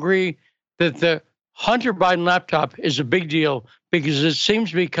also agree that the Hunter Biden laptop is a big deal because it seems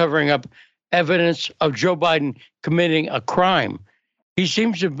to be covering up evidence of Joe Biden committing a crime? He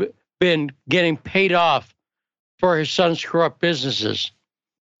seems to have been getting paid off for his son's corrupt businesses.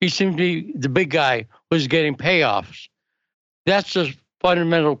 He seemed to be the big guy who's getting payoffs. That's the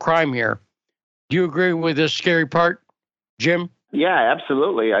fundamental crime here. Do you agree with this scary part, Jim? Yeah,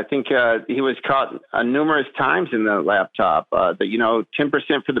 absolutely. I think he was caught numerous times in the laptop.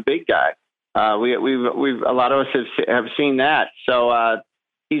 10% for the big guy. We've a lot of us have seen that. So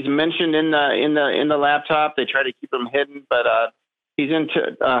he's mentioned in the laptop. They try to keep him hidden, but he's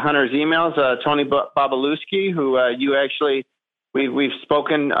into Hunter's emails. Tony Bobolewski, who we've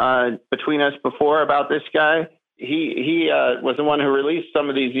spoken between us before about this guy. He was the one who released some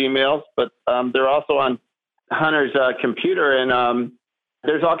of these emails, but they're also on Hunter's computer, and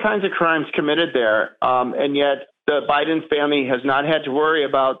there's all kinds of crimes committed there. And yet the Biden family has not had to worry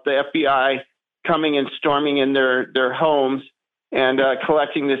about the FBI coming and storming in their homes and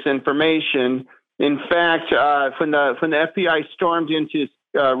collecting this information. In fact, when the FBI stormed into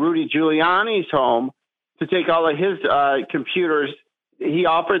Rudy Giuliani's home to take all of his computers, he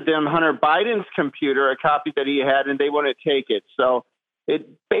offered them Hunter Biden's computer, a copy that he had, and they wouldn't take it. So it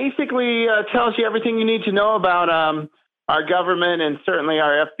basically tells you everything you need to know about our government and certainly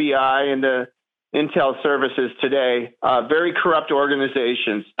our FBI and the intel services today. Very corrupt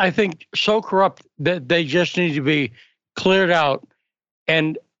organizations. I think so corrupt that they just need to be cleared out.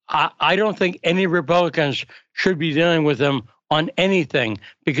 And I don't think any Republicans should be dealing with them on anything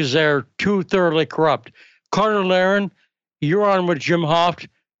because they're too thoroughly corrupt. Carter Laren, you're on with Jim Hoft.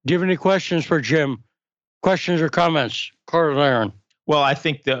 Do you have any questions for Jim? Questions or comments? Carter Laren. Well, I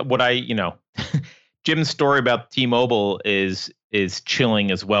think that Jim's story about T-Mobile is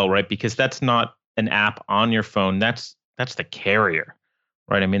chilling as well, right? Because that's not an app on your phone. That's the carrier,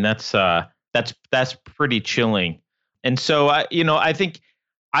 right? I mean, that's pretty chilling. And so I think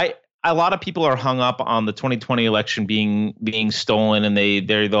a lot of people are hung up on the 2020 election being stolen, and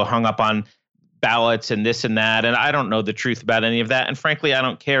they're hung up on ballots and this and that. And I don't know the truth about any of that. And frankly, I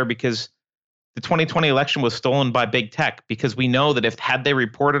don't care, because the 2020 election was stolen by big tech, because we know that had they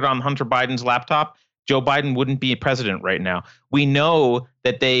reported on Hunter Biden's laptop, Joe Biden wouldn't be president right now. We know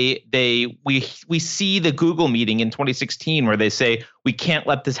that we see the Google meeting in 2016 where they say we can't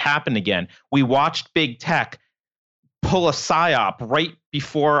let this happen again. We watched big tech pull a psyop right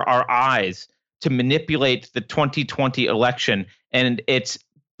before our eyes to manipulate the 2020 election, and it's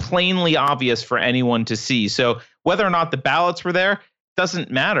plainly obvious for anyone to see. So whether or not the ballots were there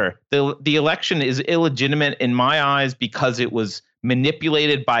doesn't matter. The election is illegitimate in my eyes because it was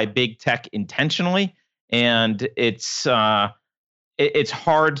manipulated by big tech intentionally, and it's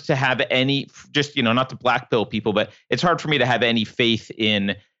hard to have any, just, not to black pill people, but it's hard for me to have any faith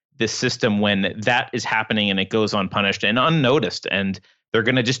in this system when that is happening and it goes unpunished and unnoticed. And they're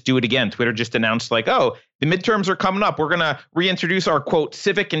going to just do it again. Twitter just announced the midterms are coming up. We're going to reintroduce our, quote,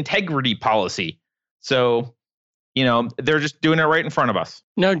 civic integrity policy. So, they're just doing it right in front of us.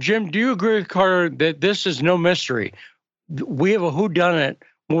 Now, Jim, do you agree with Carter that this is no mystery? We have a whodunit.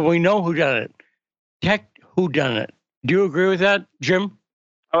 Well, we know whodunit. Tech whodunit. Do you agree with that, Jim?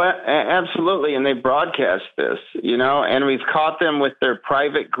 Oh, absolutely. And they broadcast this, and we've caught them with their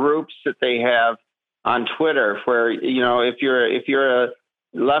private groups that they have on Twitter where, if you're a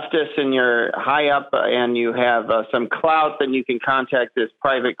leftist and you're high up and you have some clout, then you can contact this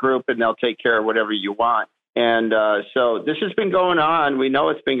private group and they'll take care of whatever you want. And so this has been going on. We know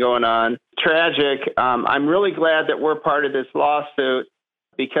it's been going on. Tragic. I'm really glad that we're part of this lawsuit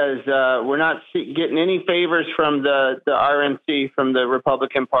because we're not getting any favors from the RNC, from the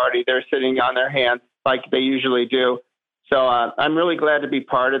Republican Party. They're sitting on their hands like they usually do. So I'm really glad to be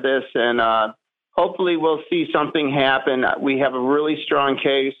part of this. And hopefully we'll see something happen. We have a really strong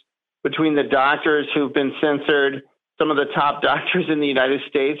case between the doctors who've been censored. Some of the top doctors in the United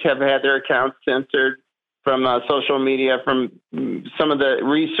States have had their accounts censored from social media, from some of the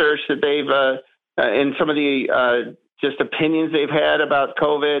research that they've, and some of the just opinions they've had about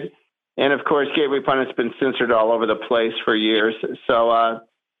COVID. And of course, Gabriel Pundit's been censored all over the place for years. So,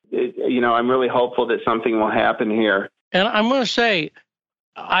 I'm really hopeful that something will happen here. And I'm going to say,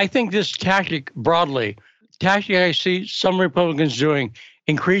 I think this tactic I see some Republicans doing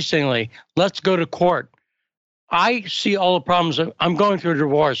increasingly, let's go to court. I see all the problems. I'm going through a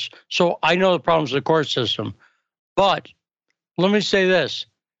divorce, so I know the problems of the court system. But let me say this.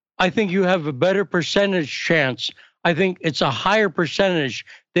 I think you have a better percentage chance. I think it's a higher percentage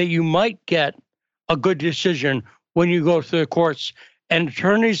that you might get a good decision when you go through the courts. And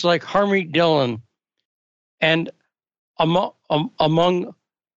attorneys like Harmeet Dillon and among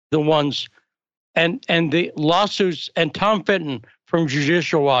the ones, and the lawsuits, and Tom Fitton from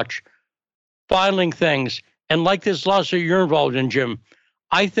Judicial Watch filing things, and like this lawsuit you're involved in, Jim,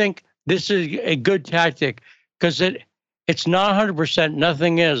 I think this is a good tactic because it's not 100%.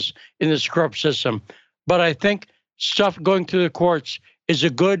 Nothing is in this corrupt system. But I think stuff going through the courts is a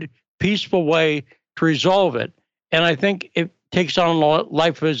good, peaceful way to resolve it. And I think it takes on a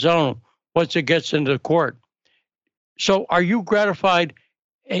life of its own once it gets into the court. So are you gratified?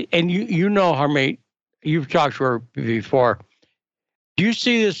 And you know, Harmeet, you've talked to her before. Do you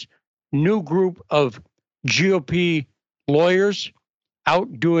see this new group of GOP lawyers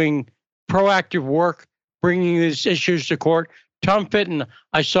out doing proactive work, bringing these issues to court? Tom Fitton,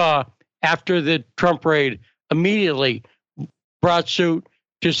 I saw after the Trump raid, immediately brought suit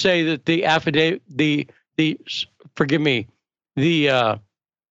to say that the affidavit, the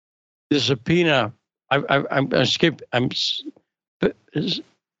subpoena, I'm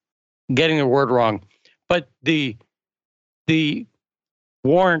getting the word wrong, but the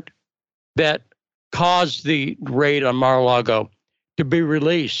warrant that caused the raid on Mar-a-Lago to be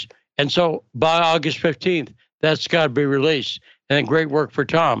released. And so by August 15th, that's got to be released. And great work for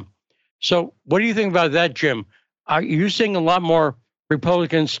Tom. So what do you think about that, Jim? Are you seeing a lot more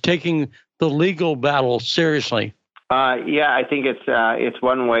Republicans taking the legal battle seriously? Yeah, I think it's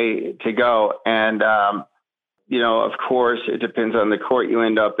one way to go. And, of course, it depends on the court you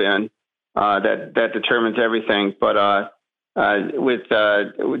end up in. That determines everything. But today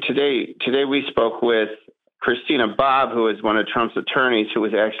we spoke with Christina Bobb, who is one of Trump's attorneys, who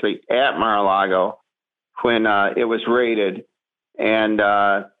was actually at Mar-a-Lago when it was raided. And,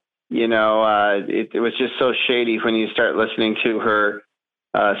 it was just so shady when you start listening to her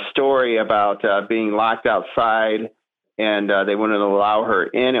story about being locked outside, and they wouldn't allow her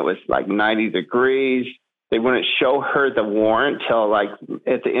in. It was like 90 degrees. They wouldn't show her the warrant till like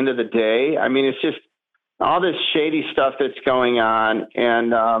at the end of the day. I mean, it's just all this shady stuff that's going on.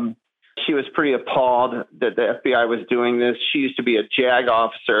 And she was pretty appalled that the FBI was doing this. She used to be a JAG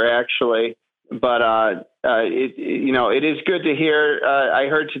officer, actually. But, it is good to hear. I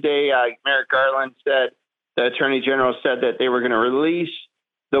heard today Merrick Garland said, the Attorney General said that they were going to release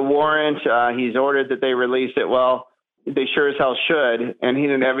the warrant. He's ordered that they release it. Well, they sure as hell should, and he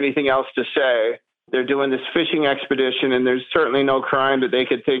didn't have anything else to say. They're doing this fishing expedition, and there's certainly no crime that they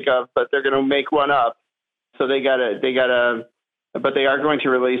could think of, but they're going to make one up. So but they are going to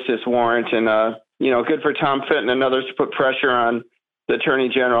release this warrant, and good for Tom Fitton and others to put pressure on the Attorney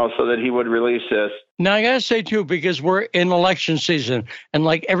General so that he would release this. Now, I got to say, too, because we're in election season, and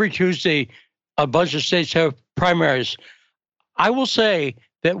like every Tuesday, a bunch of states have primaries. I will say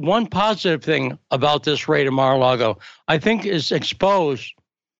that one positive thing about this raid of Mar-a-Lago, I think it's exposed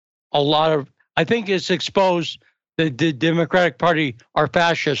that the Democratic Party are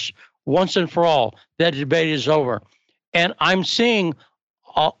fascists once and for all. That debate is over. And I'm seeing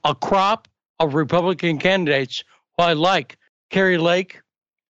a crop of Republican candidates who I like. Carrie Lake,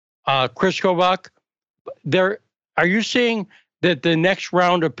 Chris Kobach. Are you seeing that the next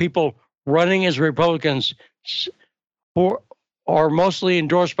round of people running as Republicans who are mostly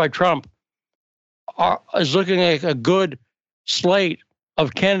endorsed by Trump is looking like a good slate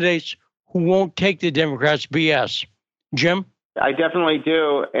of candidates who won't take the Democrats' BS? Jim? I definitely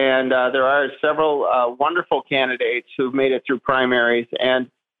do. And there are several wonderful candidates who've made it through primaries.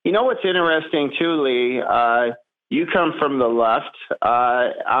 And you know what's interesting, too, Lee? You come from the left,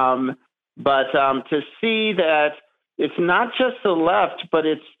 but to see that it's not just the left, but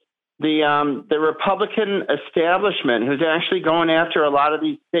it's the Republican establishment who's actually going after a lot of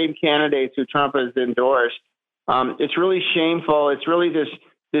these same candidates who Trump has endorsed. It's really shameful. It's really this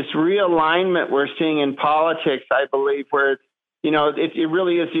realignment we're seeing in politics, I believe, where it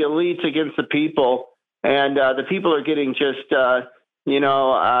really is the elites against the people, and the people are getting just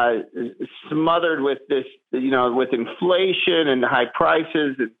smothered with this, with inflation and high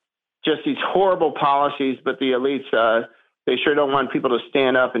prices and just these horrible policies. But the elites, they sure don't want people to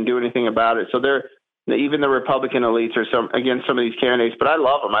stand up and do anything about it. So even the Republican elites are against some of these candidates. But I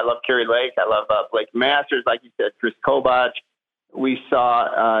love them. I love Carrie Lake. I love Blake Masters, like you said, Chris Kobach. We saw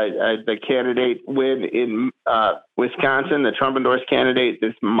the candidate win in Wisconsin, the Trump-endorsed candidate,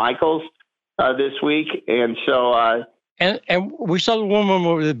 this Michaels, this week. And so... And we saw the woman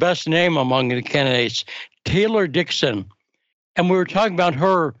with the best name among the candidates, Taylor Dixon. And we were talking about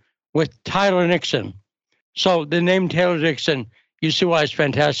her with Tyler Nixon. So the name Taylor Dixon, you see why it's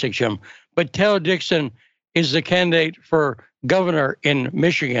fantastic, Jim. But Taylor Dixon is the candidate for governor in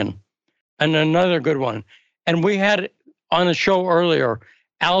Michigan, and another good one. And we had on the show earlier,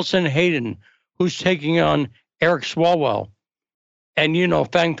 Alison Hayden, who's taking on Eric Swalwell, and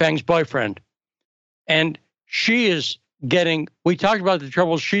Fang Fang's boyfriend. And she is we talked about the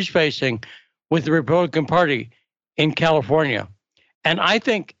troubles she's facing with the Republican Party in California. And I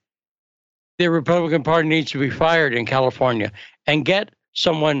think the Republican Party needs to be fired in California and get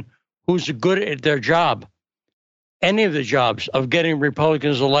someone who's good at their job, any of the jobs of getting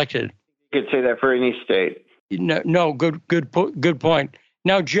Republicans elected. You could say that for any state. No, good point.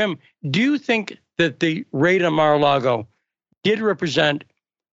 Now, Jim, do you think that the raid on Mar-a-Lago did represent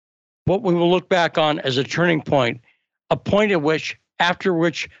what we will look back on as a turning point, a point after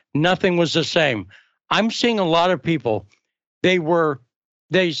which nothing was the same? I'm seeing a lot of people. They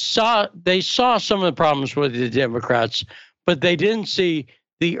saw some of the problems with the Democrats, but they didn't see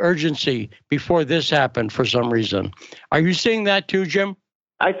the urgency before this happened for some reason. Are you seeing that too, Jim?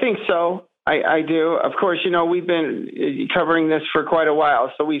 I think so. I do. Of course, we've been covering this for quite a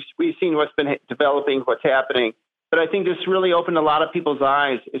while, so we've seen what's been developing, what's happening. But I think this really opened a lot of people's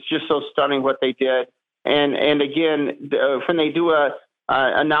eyes. It's just so stunning what they did. And again, when they do a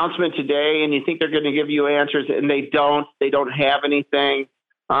announcement today, and you think they're going to give you answers, and they don't have anything.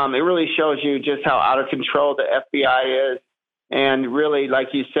 It really shows you just how out of control the FBI is, and really,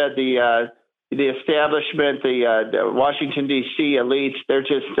 like you said, the establishment, the Washington D.C. elites, they're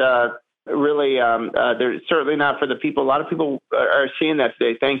just really they're certainly not for the people. A lot of people are seeing that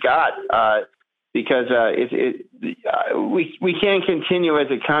today. Thank God, because we can't continue as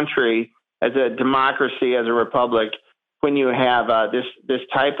a country, as a democracy, as a republic, when you have this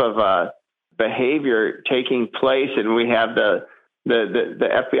type of behavior taking place, and we have the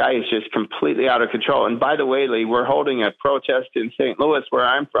FBI is just completely out of control. And by the way, Lee, we're holding a protest in St. Louis, where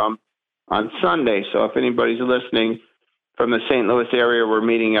I'm from, on Sunday. So if anybody's listening from the St. Louis area, we're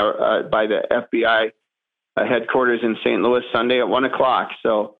meeting by the FBI headquarters in St. Louis Sunday at 1:00.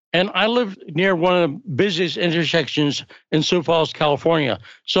 So. And I live near one of the busiest intersections in Sioux Falls, California.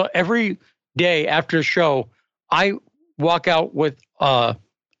 So every day after a show, I walk out with a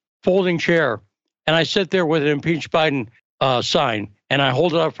folding chair, and I sit there with an impeach Biden sign, and I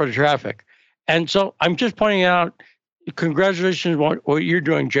hold it up for the traffic. And so I'm just pointing out, congratulations on what you're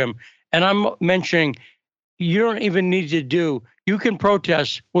doing, Jim. And I'm mentioning, you don't even need to do. You can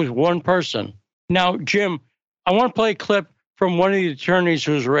protest with one person. Now, Jim, I want to play a clip from one of the attorneys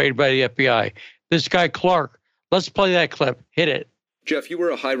who was raided by the FBI. This guy, Clark. Let's play that clip. Hit it. Jeff, you were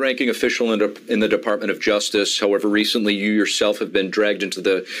a high-ranking official in the Department of Justice. However, recently you yourself have been dragged into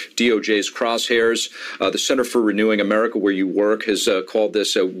the DOJ's crosshairs. The Center for Renewing America, where you work, has called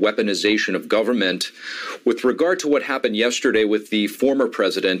this a weaponization of government. With regard to what happened yesterday with the former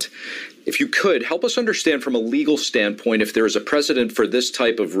president, if you could, help us understand from a legal standpoint if there is a precedent for this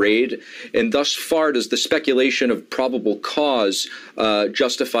type of raid, and thus far does the speculation of probable cause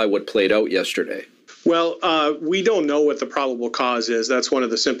justify what played out yesterday? Well, we don't know what the probable cause is. That's one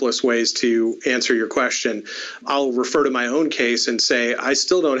of the simplest ways to answer your question. I'll refer to my own case and say I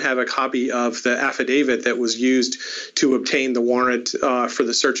still don't have a copy of the affidavit that was used to obtain the warrant for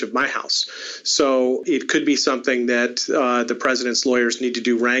the search of my house. So it could be something that the president's lawyers need to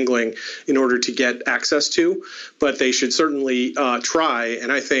do wrangling in order to get access to, but they should certainly try.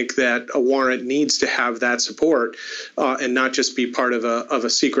 And I think that a warrant needs to have that support and not just be part of a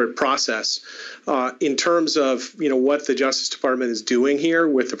secret process. In terms of what the Justice Department is doing here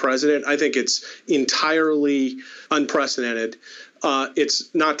with the president, I think it's entirely unprecedented.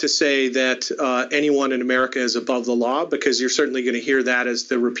 It's not to say that anyone in America is above the law, because you're certainly going to hear that as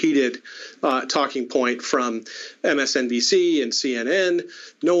the repeated talking point from MSNBC and CNN.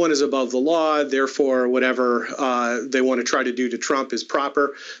 No one is above the law, therefore whatever they want to try to do to Trump is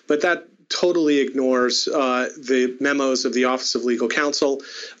proper. But that totally ignores the memos of the Office of Legal Counsel,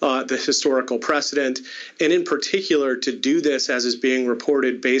 the historical precedent, and in particular to do this as is being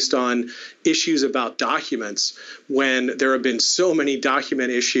reported based on issues about documents, when there have been so many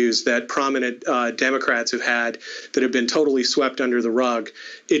document issues that prominent Democrats have had that have been totally swept under the rug.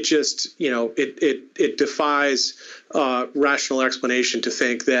 It just, it defies rational explanation to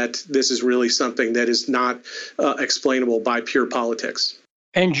think that this is really something that is not explainable by pure politics.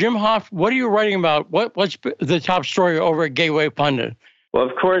 And Jim Hoft, what are you writing about? What's the top story over at Gateway Pundit? Well,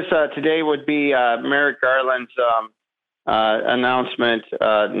 of course, today would be Merrick Garland's announcement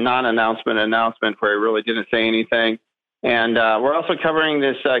where he really didn't say anything. And we're also covering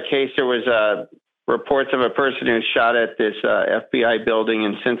this case. There was reports of a person who shot at this FBI building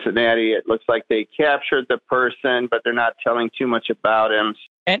in Cincinnati. It looks like they captured the person, but they're not telling too much about him.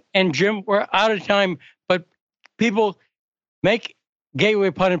 And Jim, we're out of time, but people make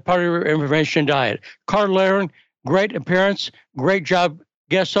Gateway Pundit part of your information diet. Carter Laren, great appearance, great job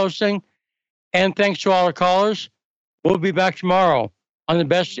guest hosting, and thanks to all our callers. We'll be back tomorrow on the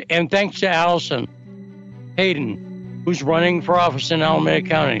best, and thanks to Alison Hayden, who's running for office in Alameda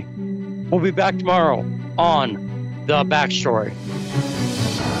County. We'll be back tomorrow on The Backstory.